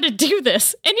know how to do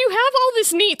this, and you have all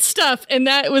this neat stuff. And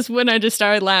that was when I just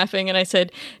started laughing, and I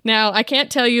said, now, I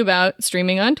can't tell you about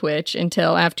streaming on Twitch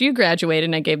until after you graduate,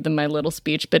 and I gave them my little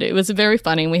speech, but it was very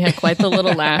funny. We had quite the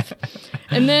little laugh.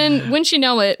 And then, wouldn't you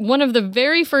know it, one of the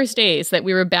very first days that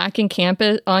we were back on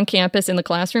campus in the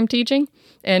classroom teaching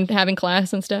and having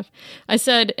class and stuff, I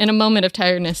said in a moment of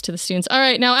tiredness to the students, all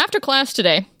right, now after class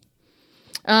today,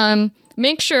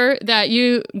 make sure that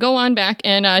you go on back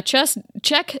and just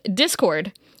check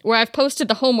Discord, where I've posted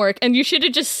the homework. And you should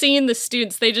have just seen the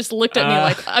students. They just looked at me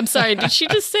like, I'm sorry, did she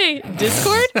just say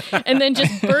Discord? And then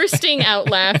just bursting out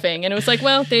laughing. And it was like,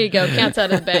 well, there you go. Cat's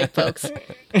out of the bag, folks.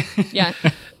 Yeah.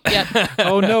 Yeah.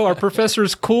 Oh no, our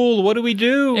professor's cool. What do we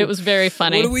do? It was very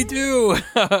funny. What do we do?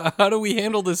 How do we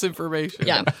handle this information?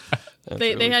 Yeah.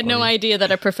 They really had no funny. idea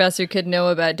that a professor could know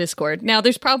about Discord. Now,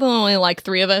 there's probably only like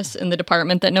 3 of us in the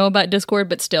department that know about Discord,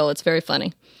 but still, it's very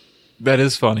funny. That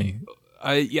is funny.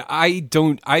 I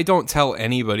don't tell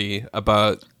anybody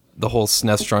about the whole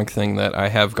SNES drunk thing that I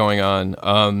have going on.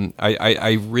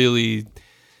 I really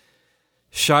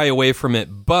shy away from it,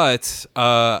 but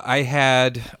I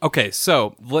had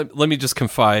so let me just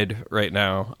confide right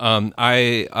now.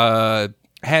 I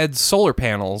had solar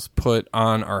panels put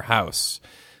on our house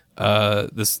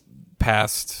this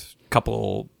past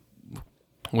couple.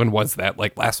 When was that?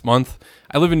 Like last month?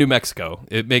 I live in New Mexico.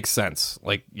 It makes sense.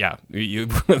 Like, yeah, you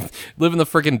live in the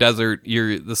freaking desert.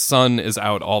 The sun is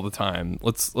out all the time.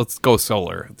 Let's go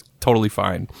solar. It's totally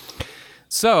fine.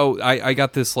 So I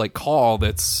got this like call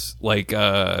that's like,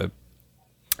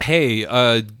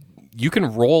 hey, you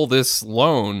can roll this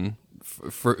loan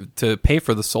to pay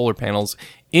for the solar panels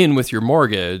in with your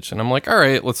mortgage. And I'm like, all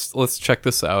right, let's check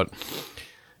this out.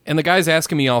 And the guy's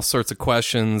asking me all sorts of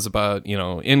questions about,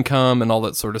 income and all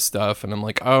that sort of stuff. And I'm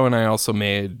like, oh, and I also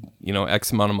made,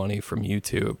 X amount of money from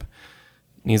YouTube.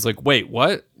 And he's like, wait,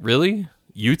 what? Really?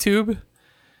 YouTube?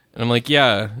 And I'm like,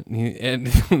 yeah. And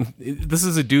this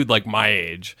is a dude like my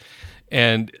age.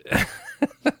 And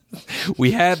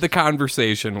we had the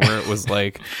conversation where it was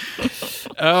like,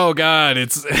 oh, God,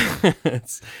 it's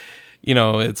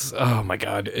oh my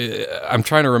God, I'm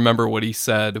trying to remember what he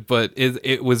said, but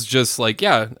it was just like,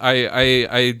 yeah,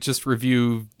 I just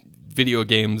review video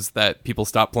games that people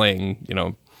stopped playing,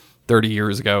 30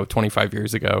 years ago, 25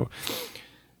 years ago.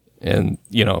 And,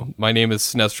 my name is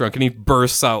SNES Drunk, and he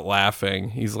bursts out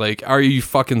laughing. He's like, are you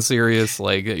fucking serious?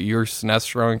 Like, you're SNES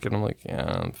Drunk? And I'm like,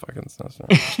 yeah, I'm fucking SNES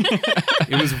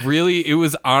Drunk. It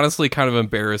was honestly kind of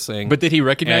embarrassing. But did he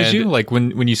recognize you? Like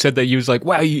when you said that, he was like,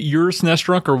 wow, you're SNES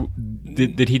Drunk? Or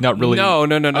did he not really? No.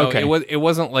 Okay. It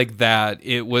wasn't like that.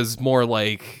 It was more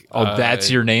like,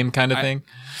 that's your name kind of thing?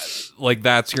 Like,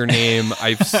 that's your name.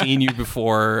 I've seen you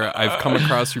before. I've come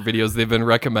across your videos. They've been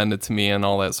recommended to me and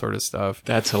all that sort of stuff.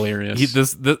 That's hilarious.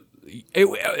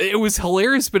 It was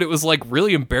hilarious, but it was like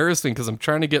really embarrassing because I'm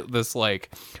trying to get this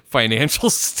like financial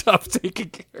stuff taken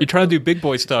care of. You're trying to do big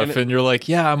boy stuff, and you're like,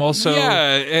 yeah, I'm also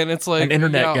and it's like an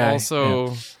internet guy. Also,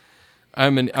 yeah.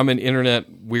 I'm an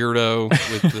internet weirdo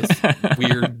with this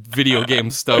weird video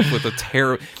game stuff with a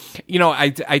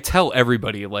I tell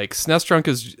everybody, like,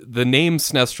 the name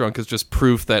SNES Drunk is just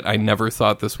proof that I never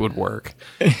thought this would work,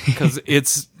 because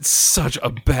it's such a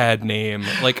bad name.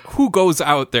 Like, who goes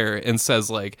out there and says,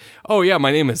 like, oh yeah,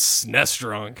 my name is SNES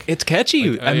Drunk? It's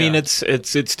catchy. Like, I mean, it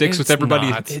sticks with everybody.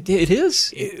 It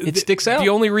is. It sticks out. The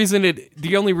only reason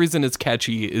it's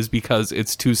catchy is because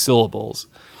it's 2 syllables.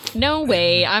 No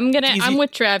way. I'm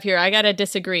with Trav here. I gotta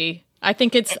disagree. I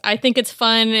think it's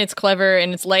fun, it's clever,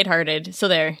 and it's lighthearted. So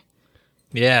there.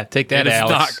 Yeah, take that,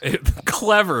 Alex. It's not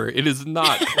clever. It is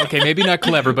not. Okay, maybe not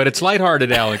clever, but it's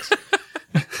lighthearted, Alex.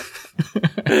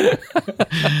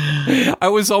 I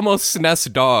was almost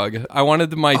SNES Dog. I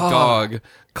wanted my dog,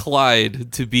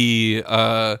 Clyde, to be...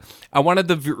 I wanted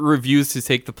the reviews to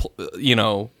take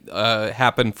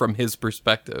happen from his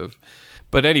perspective.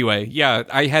 But anyway, yeah,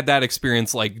 I had that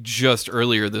experience like just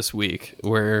earlier this week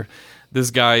where this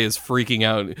guy is freaking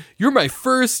out. You're my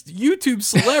first YouTube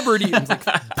celebrity. I'm like,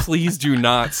 please do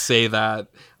not say that.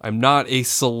 I'm not a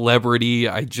celebrity.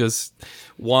 I just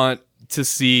want to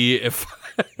see if...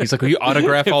 He's like, will you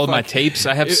autograph all of my tapes?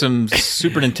 I have some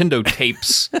Super Nintendo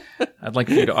tapes I'd like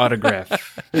you to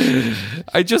autograph.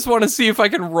 I just want to see if I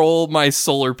can roll my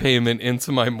solar payment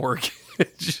into my mortgage.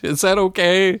 Is that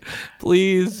okay?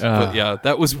 Please? But yeah,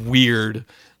 that was weird.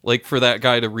 Like, for that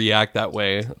guy to react that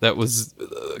way, that was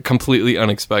completely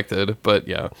unexpected. But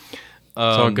yeah. It's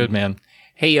all good, man.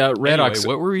 Hey, Redox. Anyway,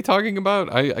 what were we talking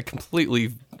about? I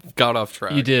completely got off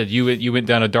track. You did. You went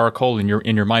down a dark hole in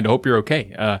your mind. I hope you're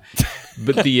okay.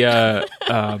 But the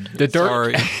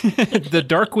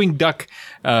Darkwing Duck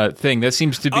thing, that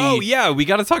seems to be... Oh yeah, we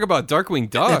got to talk about Darkwing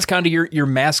Duck. That's kind of your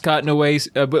mascot in a way.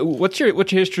 But what's your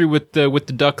history with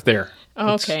the duck there?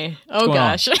 Okay. Oh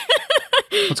gosh.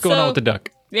 What's going on with the duck?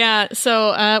 Yeah, so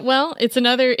well, it's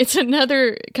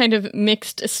another kind of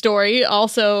mixed story.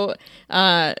 Also,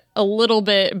 a little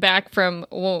bit back from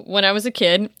when I was a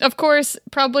kid. Of course,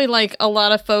 probably like a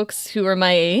lot of folks who are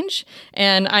my age.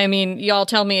 And I mean, y'all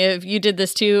tell me if you did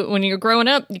this too when you were growing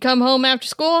up. You come home after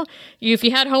school, if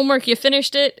you had homework, you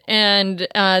finished it, and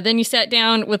then you sat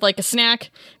down with like a snack.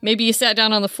 Maybe you sat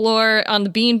down on the floor, on the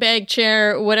beanbag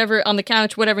chair, whatever, on the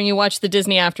couch, whatever, and you watched the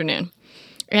Disney Afternoon.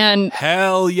 And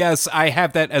hell yes, I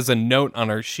have that as a note on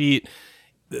our sheet.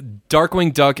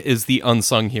 Darkwing Duck is the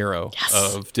unsung hero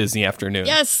of Disney Afternoon.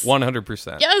 Yes.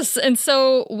 100%. Yes. And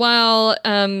so while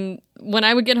when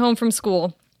I would get home from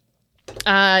school,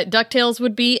 DuckTales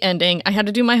would be ending. I had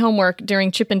to do my homework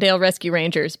during Chip and Dale Rescue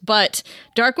Rangers, but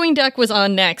Darkwing Duck was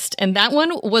on next, and that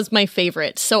one was my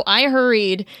favorite. So I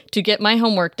hurried to get my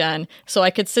homework done so I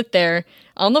could sit there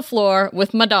on the floor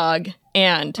with my dog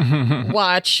and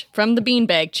watch from the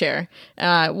beanbag chair,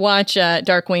 watch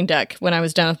Darkwing Duck when I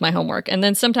was done with my homework. And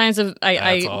then sometimes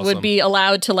I would be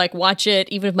allowed to like watch it,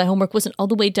 even if my homework wasn't all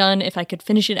the way done, if I could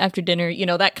finish it after dinner,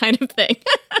 that kind of thing.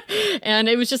 And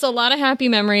it was just a lot of happy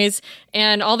memories.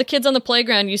 And all the kids on the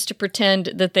playground used to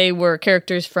pretend that they were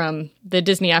characters from the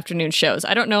Disney Afternoon shows.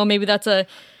 I don't know, maybe that's a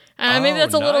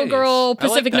little girl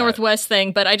Pacific Northwest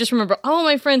thing, but I just remember all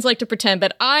my friends like to pretend,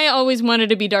 but I always wanted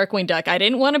to be Darkwing Duck. I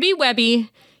didn't want to be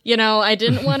Webby. I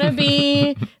didn't want to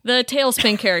be the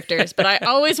Tailspin characters, but I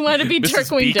always wanted to be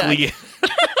Darkwing Duck.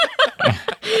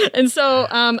 And so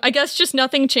I guess just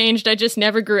nothing changed. I just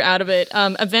never grew out of it.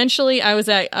 Eventually, I was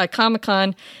at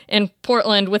Comic-Con in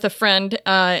Portland with a friend,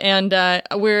 and I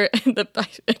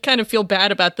kind of feel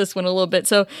bad about this one a little bit.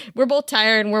 So we're both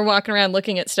tired, and we're walking around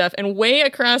looking at stuff, and way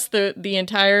across the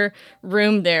entire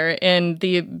room there in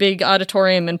the big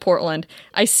auditorium in Portland,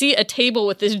 I see a table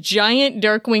with this giant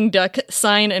Darkwing Duck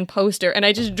sign and poster, and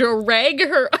I just drag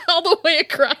her all the way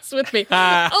across with me.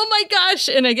 Oh my gosh!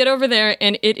 And I get over there,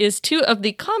 and it is two of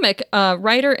the comic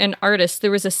writer and artists.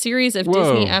 There was a series of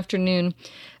Disney Afternoon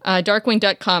Darkwing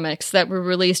Duck comics that were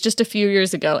released just a few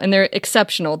years ago, and they're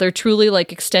exceptional. They're truly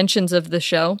like extensions of the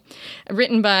show.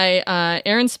 Written by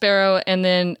Aaron Sparrow, and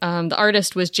then the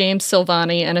artist was James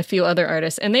Silvani and a few other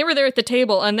artists. And they were there at the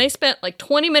table, and they spent like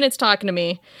 20 minutes talking to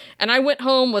me, and I went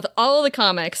home with all the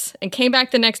comics and came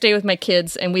back the next day with my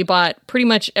kids, and we bought pretty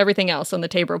much everything else on the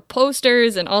table,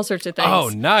 posters and all sorts of things. Oh,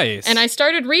 nice. And I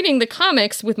started reading the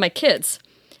comics with my kids.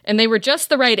 And they were just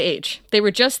the right age. They were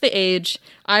just the age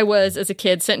I was as a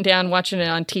kid sitting down watching it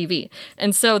on TV.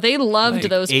 And so they loved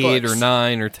those books. 8 or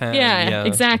 9 or 10. Yeah,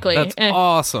 exactly. That's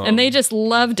awesome. And they just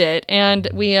loved it. And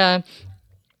we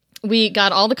we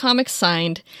got all the comics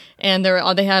signed, and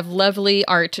they have lovely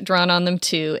art drawn on them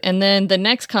too. And then the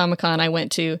next Comic-Con I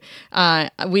went to,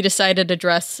 we decided to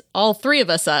dress all three of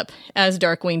us up as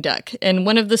Darkwing Duck. And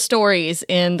one of the stories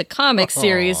in the comic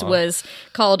series was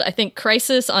called, I think,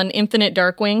 Crisis on Infinite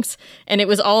Darkwings. And it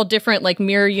was all different, like,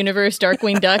 mirror universe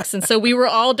Darkwing Ducks. And so we were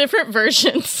all different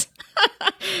versions.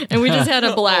 And we just had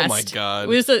a blast. Oh my God.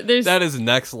 That is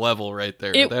next level right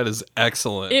there. That is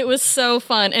excellent. It was so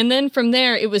fun. And then from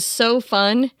there, it was so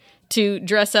fun to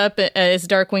dress up as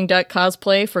Darkwing Duck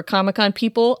cosplay for Comic-Con.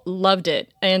 People loved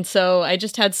it. And so I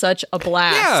just had such a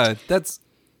blast. Yeah,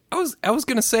 I was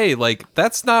going to say, like,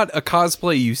 that's not a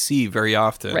cosplay you see very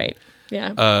often. Right.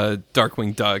 Yeah.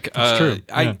 Darkwing Duck. That's true.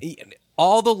 Yeah.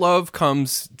 All the love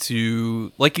comes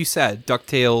to, like you said,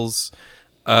 DuckTales,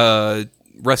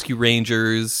 Rescue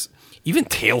Rangers, even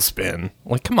Tailspin.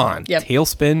 Like, come on, yep.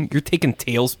 Tailspin. You're taking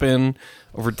Tailspin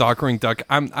over Darkwing Duck.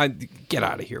 I get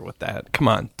out of here with that. Come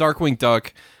on, Darkwing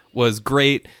Duck was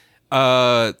great.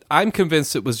 I'm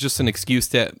convinced it was just an excuse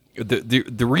that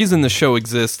the reason the show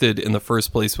existed in the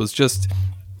first place was just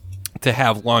to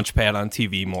have Launchpad on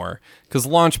TV more, because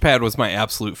Launchpad was my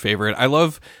absolute favorite. I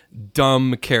love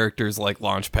dumb characters like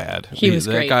Launchpad. He was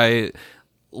that great. guy.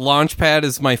 Launchpad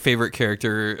is my favorite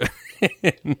character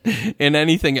in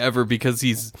anything ever, because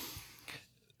he's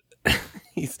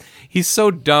so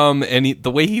dumb, and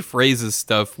the way he phrases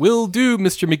stuff, "Will do,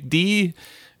 Mr. McD,"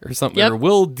 or something, yep. or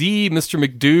 "Will D, Mr.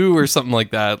 McDo," or something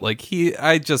like that. Like,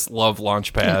 I just love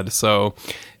Launchpad. So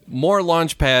more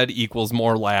Launchpad equals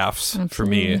more laughs. Absolutely. For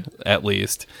me, at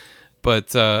least.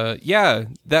 But yeah,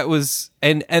 that was,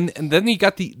 and then you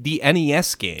got the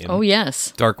NES game. Oh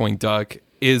yes, Darkwing Duck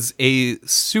is a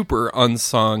super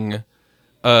unsung.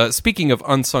 Speaking of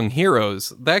unsung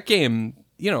heroes, that game,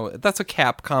 that's a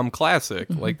Capcom classic.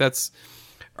 Mm-hmm. Like, that's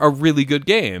a really good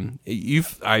game.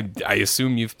 I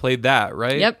assume you've played that,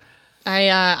 right? Yep.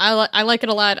 I like it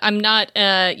a lot. I'm not,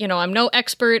 I'm no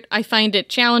expert. I find it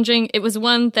challenging. It was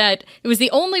the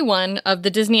only one of the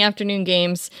Disney Afternoon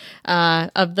games,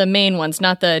 of the main ones,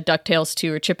 not the DuckTales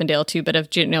 2 or Chippendale 2, but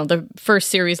of, the first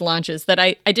series launches that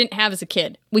I didn't have as a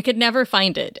kid. We could never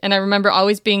find it. And I remember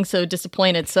always being so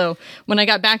disappointed. So when I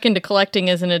got back into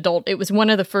collecting as an adult, it was one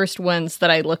of the first ones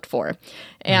that I looked for.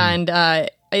 And,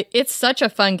 it's such a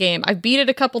fun game. I beat it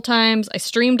a couple times. I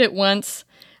streamed it once.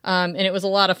 And it was a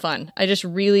lot of fun. I just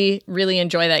really, really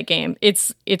enjoy that game.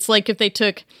 It's like if they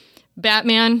took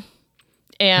Batman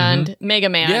and Mega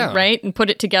Man, right, and put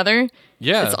it together.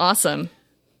 Yeah, it's awesome.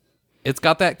 It's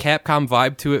got that Capcom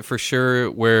vibe to it for sure,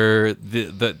 where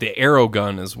the arrow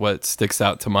gun is what sticks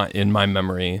out in my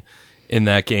memory in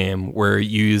that game, where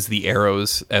you use the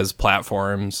arrows as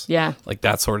platforms, like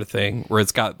that sort of thing. Where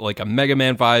it's got like a Mega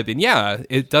Man vibe, and yeah,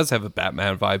 it does have a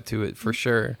Batman vibe to it for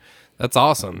sure. That's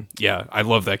awesome. Yeah, I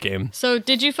love that game. So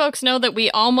did you folks know that we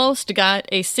almost got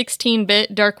a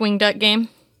 16-bit Darkwing Duck game?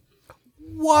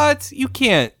 What? You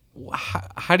can't.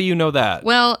 How do you know that?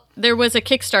 Well, there was a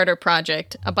Kickstarter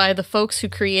project by the folks who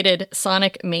created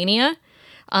Sonic Mania,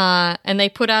 and they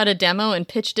put out a demo and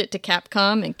pitched it to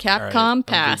Capcom, and Capcom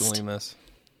passed. I'm Googling this.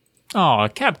 Oh,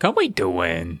 Capcom, what are you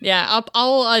doing? Yeah,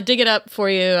 I'll dig it up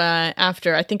for you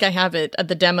after. I think I have it at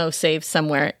the demo saved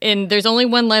somewhere. And there's only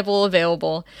one level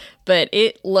available, but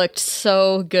it looked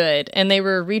so good. And they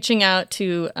were reaching out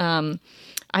to,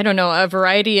 a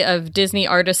variety of Disney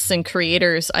artists and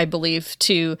creators, I believe,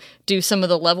 to do some of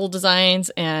the level designs.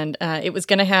 And it was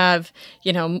going to have,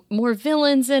 more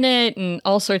villains in it and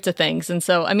all sorts of things. And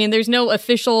so, there's no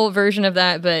official version of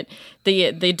that, but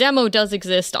the demo does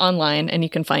exist online, and you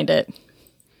can find it.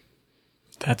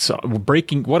 That's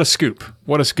breaking. What a scoop!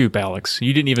 What a scoop, Alex!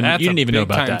 You didn't even know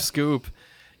about that scoop.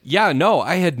 Yeah, no,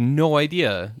 I had no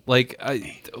idea. Like,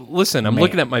 listen, I'm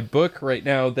looking at my book right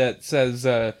now that says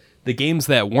the games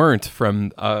that weren't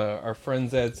from our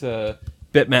friends at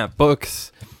Bitmap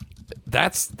Books.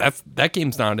 That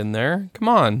game's not in there. Come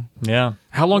on. Yeah.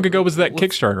 How long ago was that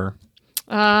Kickstarter?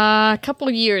 A couple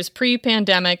of years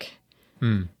pre-pandemic.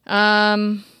 Let's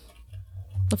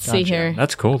see here.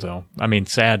 That's cool though.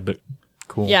 Sad but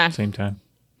cool at the same time.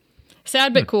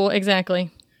 Sad but cool, exactly.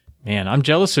 Man, I'm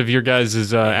jealous of your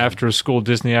guys' after school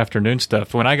Disney afternoon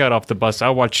stuff. When I got off the bus, I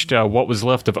watched What Was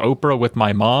Left of Oprah with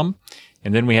my mom,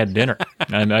 and then we had dinner.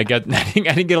 And I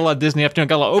didn't get a lot of Disney afternoon. I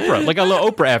got a lot of Oprah, like a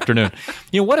little Oprah afternoon.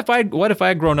 What if I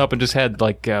had grown up and just had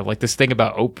like this thing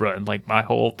about Oprah, and like my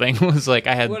whole thing was like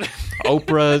I had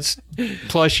Oprah's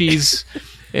plushies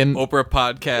and Oprah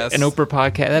podcast.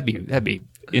 That'd be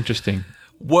interesting.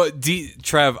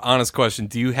 Trav, honest question,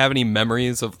 do you have any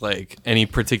memories of like any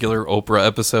particular Oprah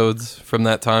episodes from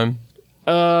that time?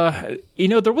 There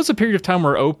was a period of time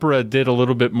where Oprah did a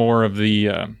little bit more of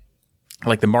the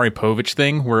like the Maury Povich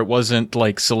thing, where it wasn't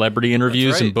like celebrity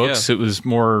interviews right, and books. It was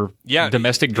more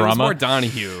domestic drama. It was more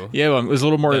Donahue. Yeah, it was a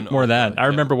little more of that. I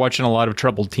remember watching a lot of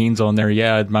Troubled Teens on there.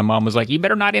 Yeah, my mom was like, "You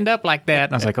better not end up like that."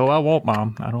 And I was like, "Oh, I won't,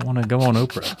 Mom. I don't want to go on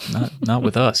Oprah. Not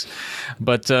with us."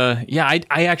 But yeah,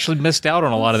 I actually missed out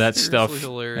on a lot of that stuff.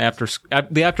 Hilarious.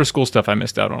 The after school stuff, I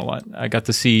missed out on a lot. I got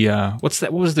to see what's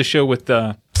that? What was the show with?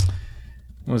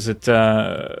 Was it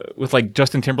with like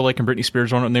Justin Timberlake and Britney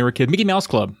Spears on it when they were kids? Mickey Mouse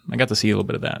Club. I got to see a little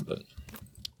bit of that, but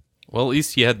well, at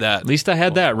least you had that. At least I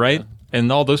had that, right? Yeah.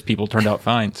 And all those people turned out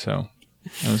fine, so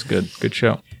that was good. Good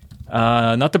show.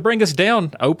 Not to bring us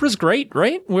down, Oprah's great,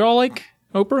 right? We all like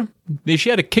Oprah. She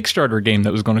had a Kickstarter game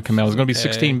that was going to come out. It was going to be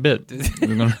 16-bit.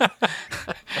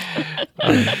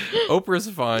 Oprah's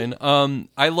fine.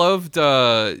 I loved.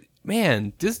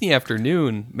 Man, Disney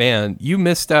Afternoon, man, you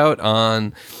missed out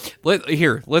on...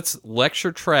 Let's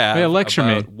lecture Trav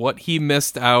about what he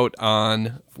missed out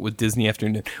on with Disney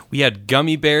Afternoon. We had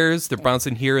gummy bears. They're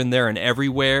bouncing here and there and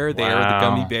everywhere. They are the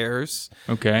gummy bears.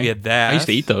 Okay. We had that. I used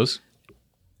to eat those.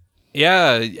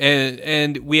 Yeah,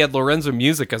 and we had Lorenzo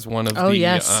Music as one of the...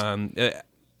 yes.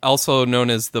 Also known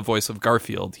as the voice of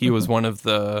Garfield. He was one of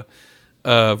the...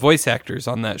 voice actors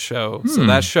on that show. So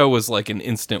that show was like an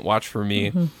instant watch for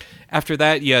me. After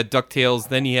that, you had DuckTales.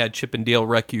 Then you had Chip and Dale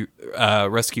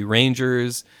Rescue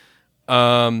Rangers.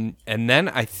 And then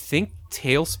I think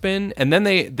Tailspin. And then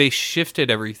they shifted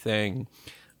everything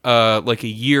like a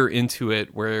year into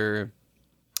it where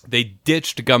they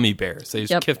ditched Gummy Bears. They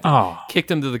just kicked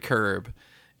them to the curb.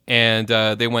 And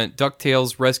they went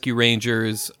DuckTales, Rescue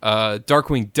Rangers,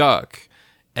 Darkwing Duck.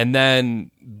 And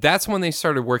then that's when they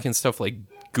started working stuff like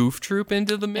Goof Troop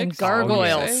into the mix. And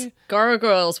Gargoyles.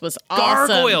 Gargoyles was awesome.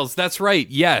 Gargoyles, that's right.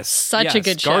 Yes. Such a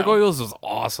good show. Gargoyles was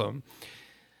awesome.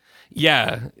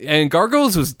 Yeah, and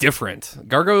Gargoyles was different.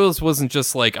 Gargoyles wasn't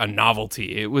just like a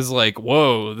novelty. It was like,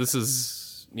 whoa, this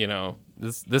is,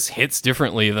 this hits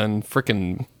differently than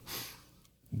frickin'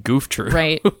 Goof Troop.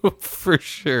 Right. For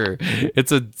sure.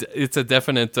 It's a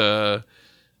definite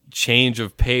change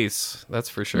of pace, that's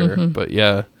for sure. But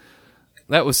yeah,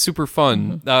 that was super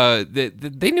fun.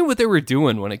 They knew what they were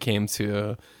doing when it came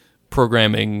to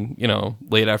programming,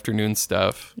 late afternoon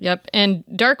stuff. Yep. And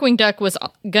Darkwing Duck was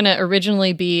gonna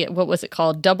originally be, what was it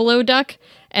called, 00 Duck,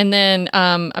 and then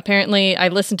apparently I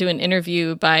listened to an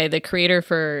interview by the creator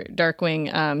for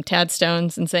Darkwing, Tad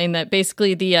Stones, and saying that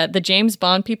basically the James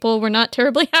Bond people were not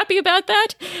terribly happy about that,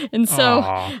 and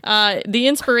so the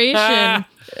inspiration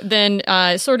then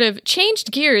sort of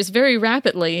changed gears very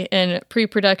rapidly in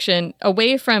pre-production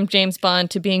away from James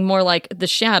Bond to being more like The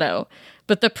Shadow.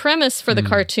 But the premise for the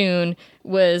cartoon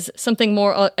was something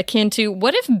more akin to,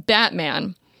 what if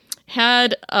Batman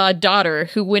had a daughter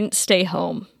who wouldn't stay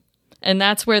home? And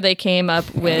that's where they came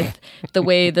up with the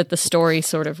way that the story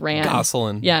sort of ran.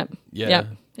 Gosselin. Yeah,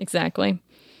 exactly.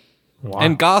 Wow.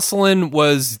 And Gosselin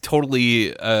was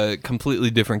totally a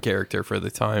completely different character for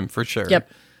the time, for sure. Yep.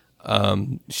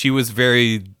 She was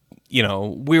very,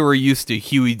 we were used to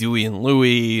Huey, Dewey, and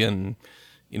Louie, and,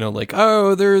 like,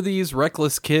 oh, they're these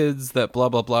reckless kids that blah,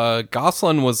 blah, blah.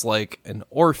 Gosselin was like an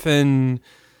orphan,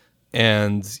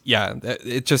 and yeah,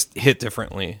 it just hit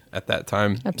differently at that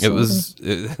time. Absolutely.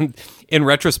 It was, in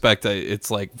retrospect,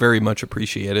 it's like very much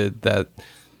appreciated that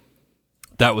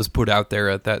was put out there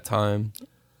at that time.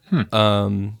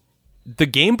 The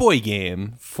Game Boy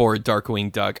game for Darkwing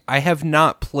Duck, I have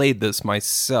not played this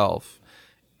myself,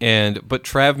 but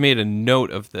Trav made a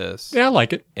note of this. Yeah, I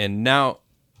like it. And now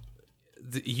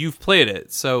you've played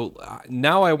it, so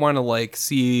now I want to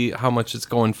see how much it's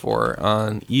going for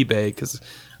on eBay, because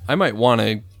I might want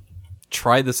to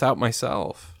try this out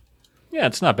myself. Yeah,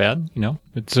 it's not bad.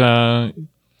 It's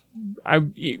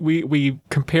we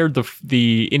compared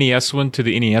the NES one to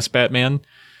the NES Batman.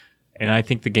 And I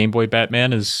think the Game Boy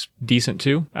Batman is decent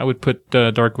too. I would put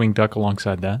Darkwing Duck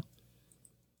alongside that.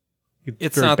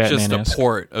 It's not just a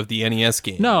port of the NES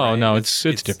game. No, right? no, it's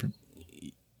different.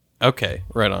 Okay,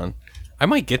 right on. I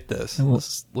might get this.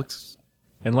 This looks.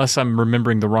 Unless I'm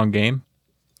remembering the wrong game,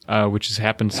 which has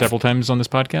happened several times on this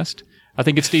podcast. I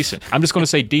think it's decent. I'm just going to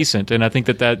say decent, and I think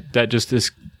that just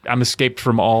is. I'm escaped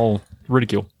from all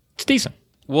ridicule. It's decent.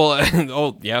 Well,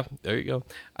 oh yeah, there you go.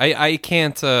 I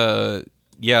can't.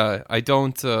 Yeah, I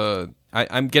don't.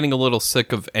 I'm getting a little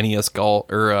sick of NES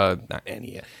Golf, or not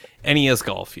NES. NES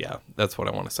Golf. Yeah, that's what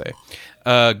I want to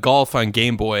say. Golf on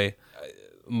Game Boy.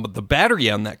 The battery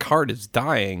on that card is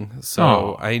dying,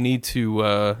 so I need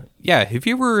to. Yeah, have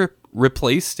you ever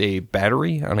replaced a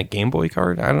battery on a Game Boy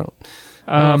card? I don't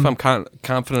know if I'm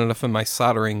confident enough in my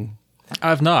soldering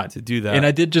I've not to do that. and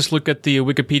I did just look at the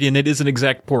Wikipedia, and it is an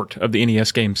exact port of the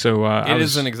NES game. So It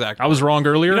is an exact I was wrong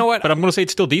earlier. You know what? But I'm going to say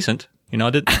it's still decent. I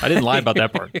didn't lie about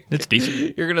that part. It's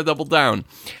decent. You're gonna double down.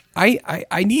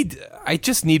 I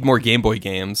just need more Game Boy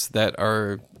games that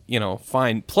are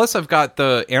fine. Plus, I've got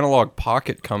the Analog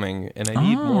Pocket coming, and I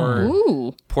need more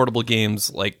Ooh. portable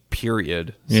games.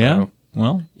 Period. So, Yeah.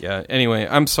 Well, yeah. Anyway,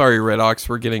 I'm sorry, Red Ox.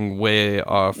 We're getting way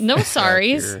off. No track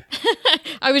sorries. here.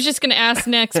 I was just going to ask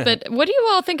next, but what do you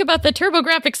all think about the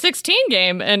TurboGrafx 16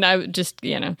 game? And I just,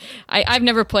 I've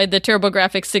never played the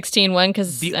TurboGrafx 16 one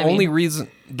because The only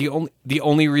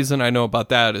reason I know about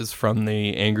that is from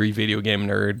the Angry Video Game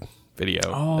Nerd video.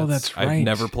 Oh, that's right. I've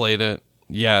never played it.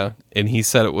 Yeah, and he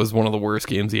said it was one of the worst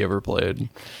games he ever played,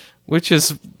 which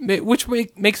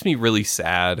makes me really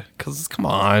sad because come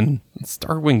on, it's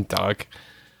Darkwing Duck.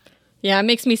 Yeah, it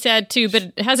makes me sad too,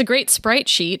 but it has a great sprite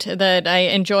sheet that I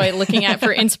enjoy looking at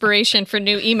for inspiration for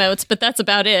new emotes, but that's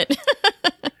about it.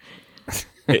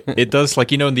 it does,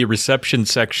 in the reception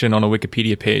section on a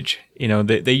Wikipedia page,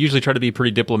 they usually try to be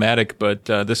pretty diplomatic, but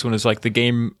this one is the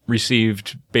game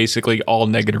received basically all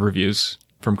negative reviews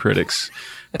from critics.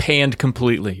 Panned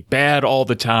completely. Bad all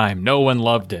the time. No one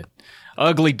loved it.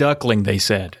 Ugly duckling, they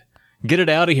said. Get it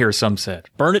out of here, some said.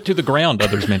 Burn it to the ground,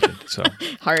 others mentioned. So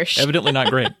Harsh. evidently not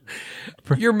great.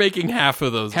 You're making half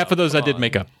of those. Half of those I did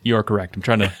make up. You are correct. I'm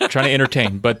trying to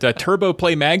entertain. But Turbo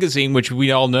Play Magazine, which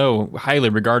we all know, highly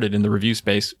regarded in the review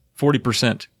space,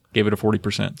 40% gave it a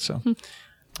 40%. So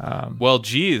well,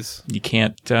 geez, you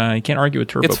can't argue with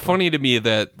Turbo. It's funny to me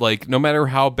that no matter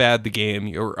how bad the game,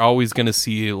 you're always going to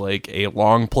see a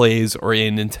long plays or a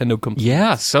Nintendo complete.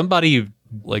 Yeah, somebody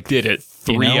did it.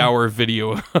 3-hour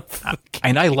video of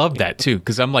and I love that too,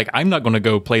 because I'm I'm not going to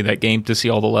go play that game to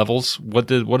see all the levels. What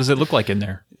does it look like in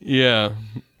there? Yeah.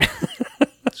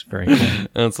 It's very cool.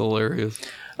 That's hilarious.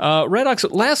 Red Ox,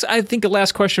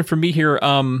 last question for me here.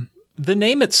 The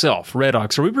name itself, Red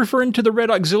Ox, are we referring to the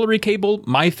red auxiliary cable,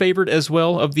 my favorite as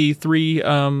well of the three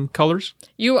colors?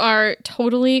 You are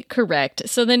totally correct.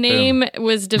 So the name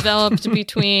was developed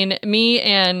between me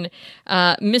and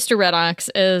Mr. Red Ox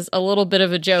as a little bit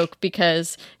of a joke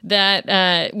because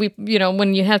that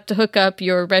when you have to hook up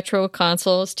your retro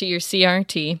consoles to your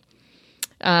CRT,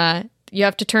 you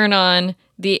have to turn on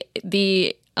the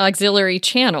auxiliary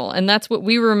channel, and that's what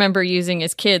we remember using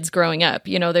as kids growing up.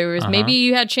 There was maybe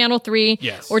you had channel 3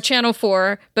 or channel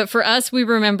 4, but for us we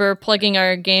remember plugging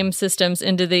our game systems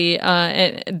into the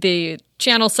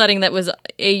channel setting that was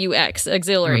AUX,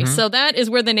 auxiliary. So that is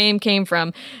where the name came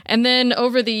from. And then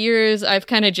over the years I've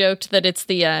kind of joked that it's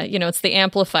the it's the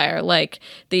amplifier,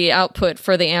 the output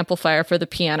for the amplifier for the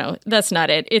piano. That's not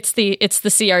it. It's the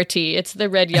CRT. It's the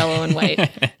red, yellow, and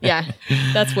white. Yeah,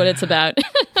 that's what it's about.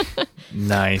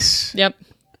 Nice. Yep.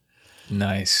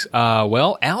 Nice.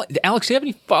 Well, Alex, do you have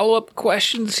any follow-up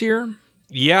questions here?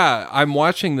 Yeah, I'm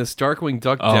watching this Darkwing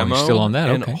Duck demo. You're still on that?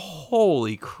 And okay.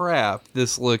 Holy crap,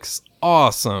 this looks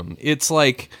awesome. It's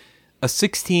like a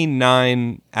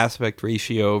 16:9 aspect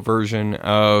ratio version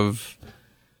of,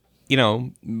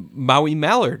 Maui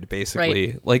Mallard,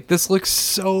 basically. Right. This looks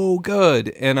so good,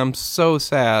 and I'm so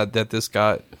sad that this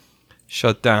got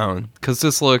shut down, because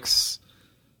this looks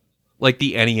like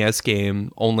the NES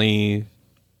game, only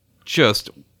just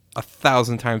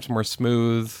 1,000 times more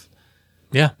smooth.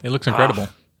 Yeah, it looks incredible.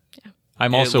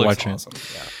 I'm also watching awesome.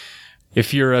 it. Yeah.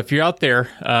 If you're out there,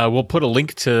 we'll put a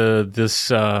link to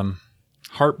this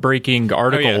heartbreaking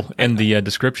article in the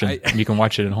description. You can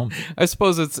watch it at home. I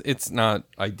suppose it's not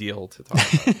ideal to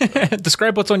talk about.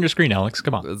 Describe what's on your screen, Alex.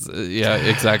 Come on. Yeah,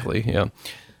 exactly. Yeah,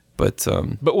 but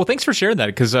well, thanks for sharing that,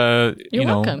 because You're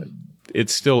welcome.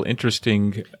 It's still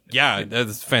interesting. Yeah,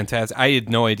 that's fantastic. I had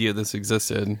no idea this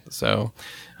existed. So,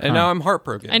 and now I'm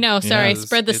heartbroken. I know. Sorry, Yeah,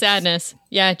 spread the sadness.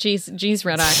 Yeah, geez,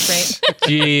 Red Ox, right?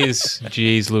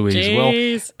 Jeez, Louise. Well,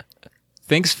 Jeez.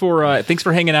 thanks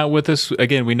for hanging out with us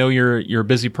again. We know you're a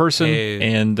busy person,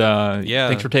 and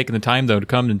thanks for taking the time though to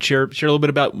come and share a little bit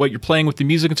about what you're playing with the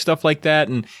music and stuff like that,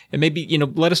 and maybe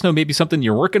let us know maybe something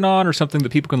you're working on or something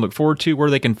that people can look forward to, where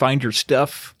they can find your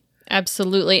stuff.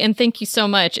 Absolutely. And thank you so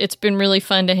much. It's been really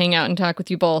fun to hang out and talk with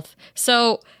you both.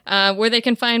 So where they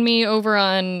can find me over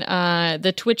on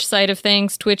the Twitch side of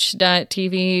things,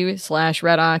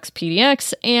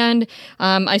 twitch.tv/RedOxPDX. And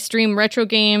I stream retro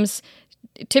games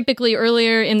typically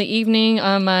earlier in the evening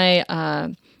on my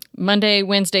Monday,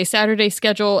 Wednesday, Saturday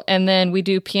schedule, and then we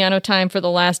do piano time for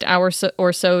the last hour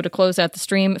or so to close out the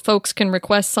stream. Folks can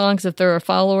request songs if they're a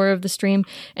follower of the stream,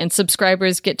 and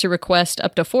subscribers get to request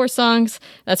up to 4 songs.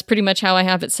 That's pretty much how I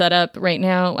have it set up right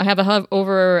now. I have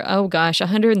over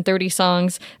 130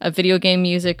 songs of video game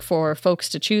music for folks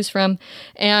to choose from.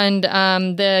 And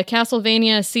the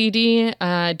Castlevania CD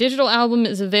digital album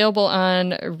is available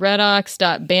on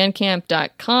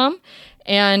redox.bandcamp.com.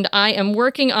 And I am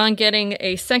working on getting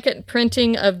a second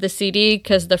printing of the CD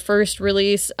because the first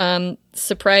release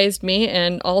surprised me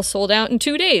and all sold out in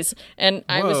 2 days. And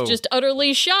I was just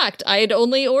utterly shocked. I had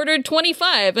only ordered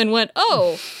 25 and went,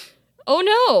 oh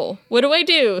no, what do I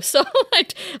do? So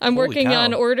I'm working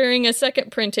on ordering a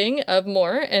second printing of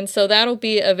more. And so that'll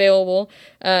be available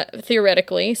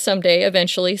theoretically someday,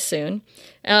 eventually, soon.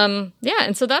 And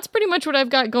so that's pretty much what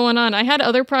I've got going on. I had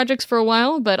other projects for a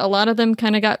while, but a lot of them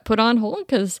kind of got put on hold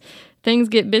because things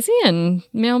get busy, and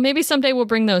maybe someday we'll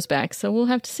bring those back. So we'll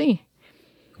have to see.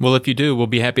 Well, if you do, we'll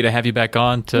be happy to have you back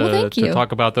on to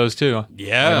talk about those too.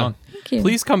 Yeah.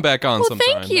 Please come back on sometime.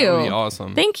 Thank you. That would be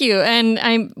awesome. Thank you.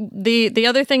 And the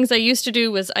other things I used to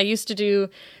do was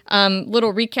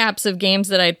little recaps of games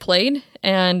that I'd played,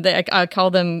 and I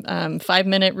call them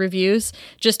 5-minute reviews,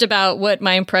 just about what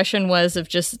my impression was of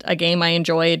just a game I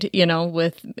enjoyed,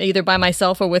 with either by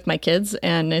myself or with my kids,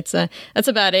 and that's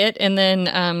about it. And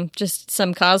then just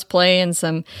some cosplay and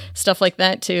some stuff like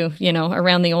that too,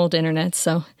 around the old internet.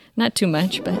 So not too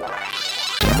much, but.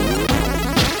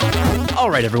 All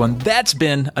right, everyone, that's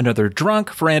been another Drunk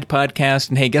Friend podcast.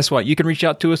 And hey, guess what? You can reach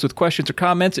out to us with questions or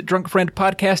comments at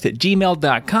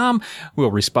drunkfriendpodcast@gmail.com. We'll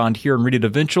respond here and read it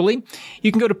eventually.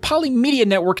 You can go to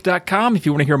polymedianetwork.com if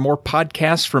you want to hear more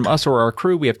podcasts from us or our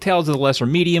crew. We have Tales of the Lesser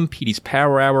Medium, Petey's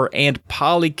Power Hour, and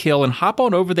Polykill. And hop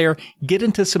on over there, get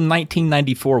into some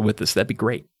 1994 with us. That'd be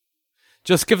great.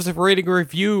 Just give us a rating or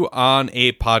review on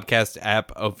a podcast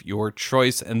app of your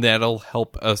choice, and that'll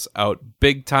help us out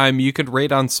big time. You can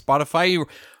rate on Spotify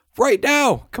right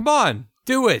now. Come on,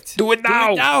 do it. Do it now.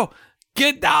 Do it now.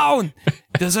 Get down.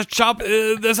 There's a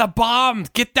there's a bomb.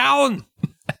 Get down.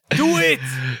 Do it.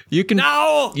 You can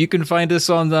find us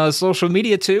on social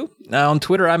media too. On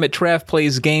Twitter, I'm at Trav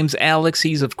Plays Games. Alex,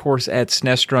 he's of course at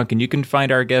SNES Drunk, and you can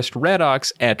find our guest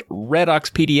Redox at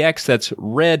RedoxPDX. That's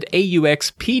Red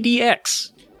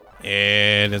AUXPDX.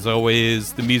 And as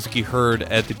always, the music you heard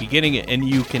at the beginning and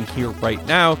you can hear right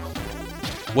now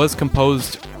was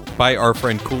composed by our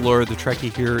friend Cooler. The track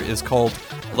you hear is called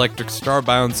Electric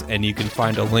Starbounce, and you can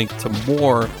find a link to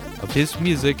more of his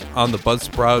music on the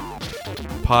Buzzsprout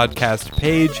podcast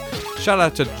page. Shout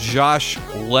out to Josh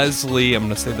Leslie. I'm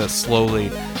going to say that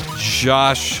slowly.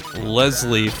 Josh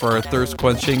Leslie for our thirst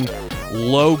quenching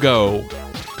logo.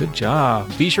 Good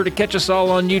job. Be sure to catch us all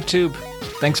on YouTube.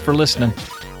 Thanks for listening.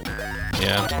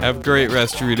 Yeah. Have a great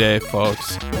rest of your day,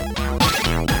 folks.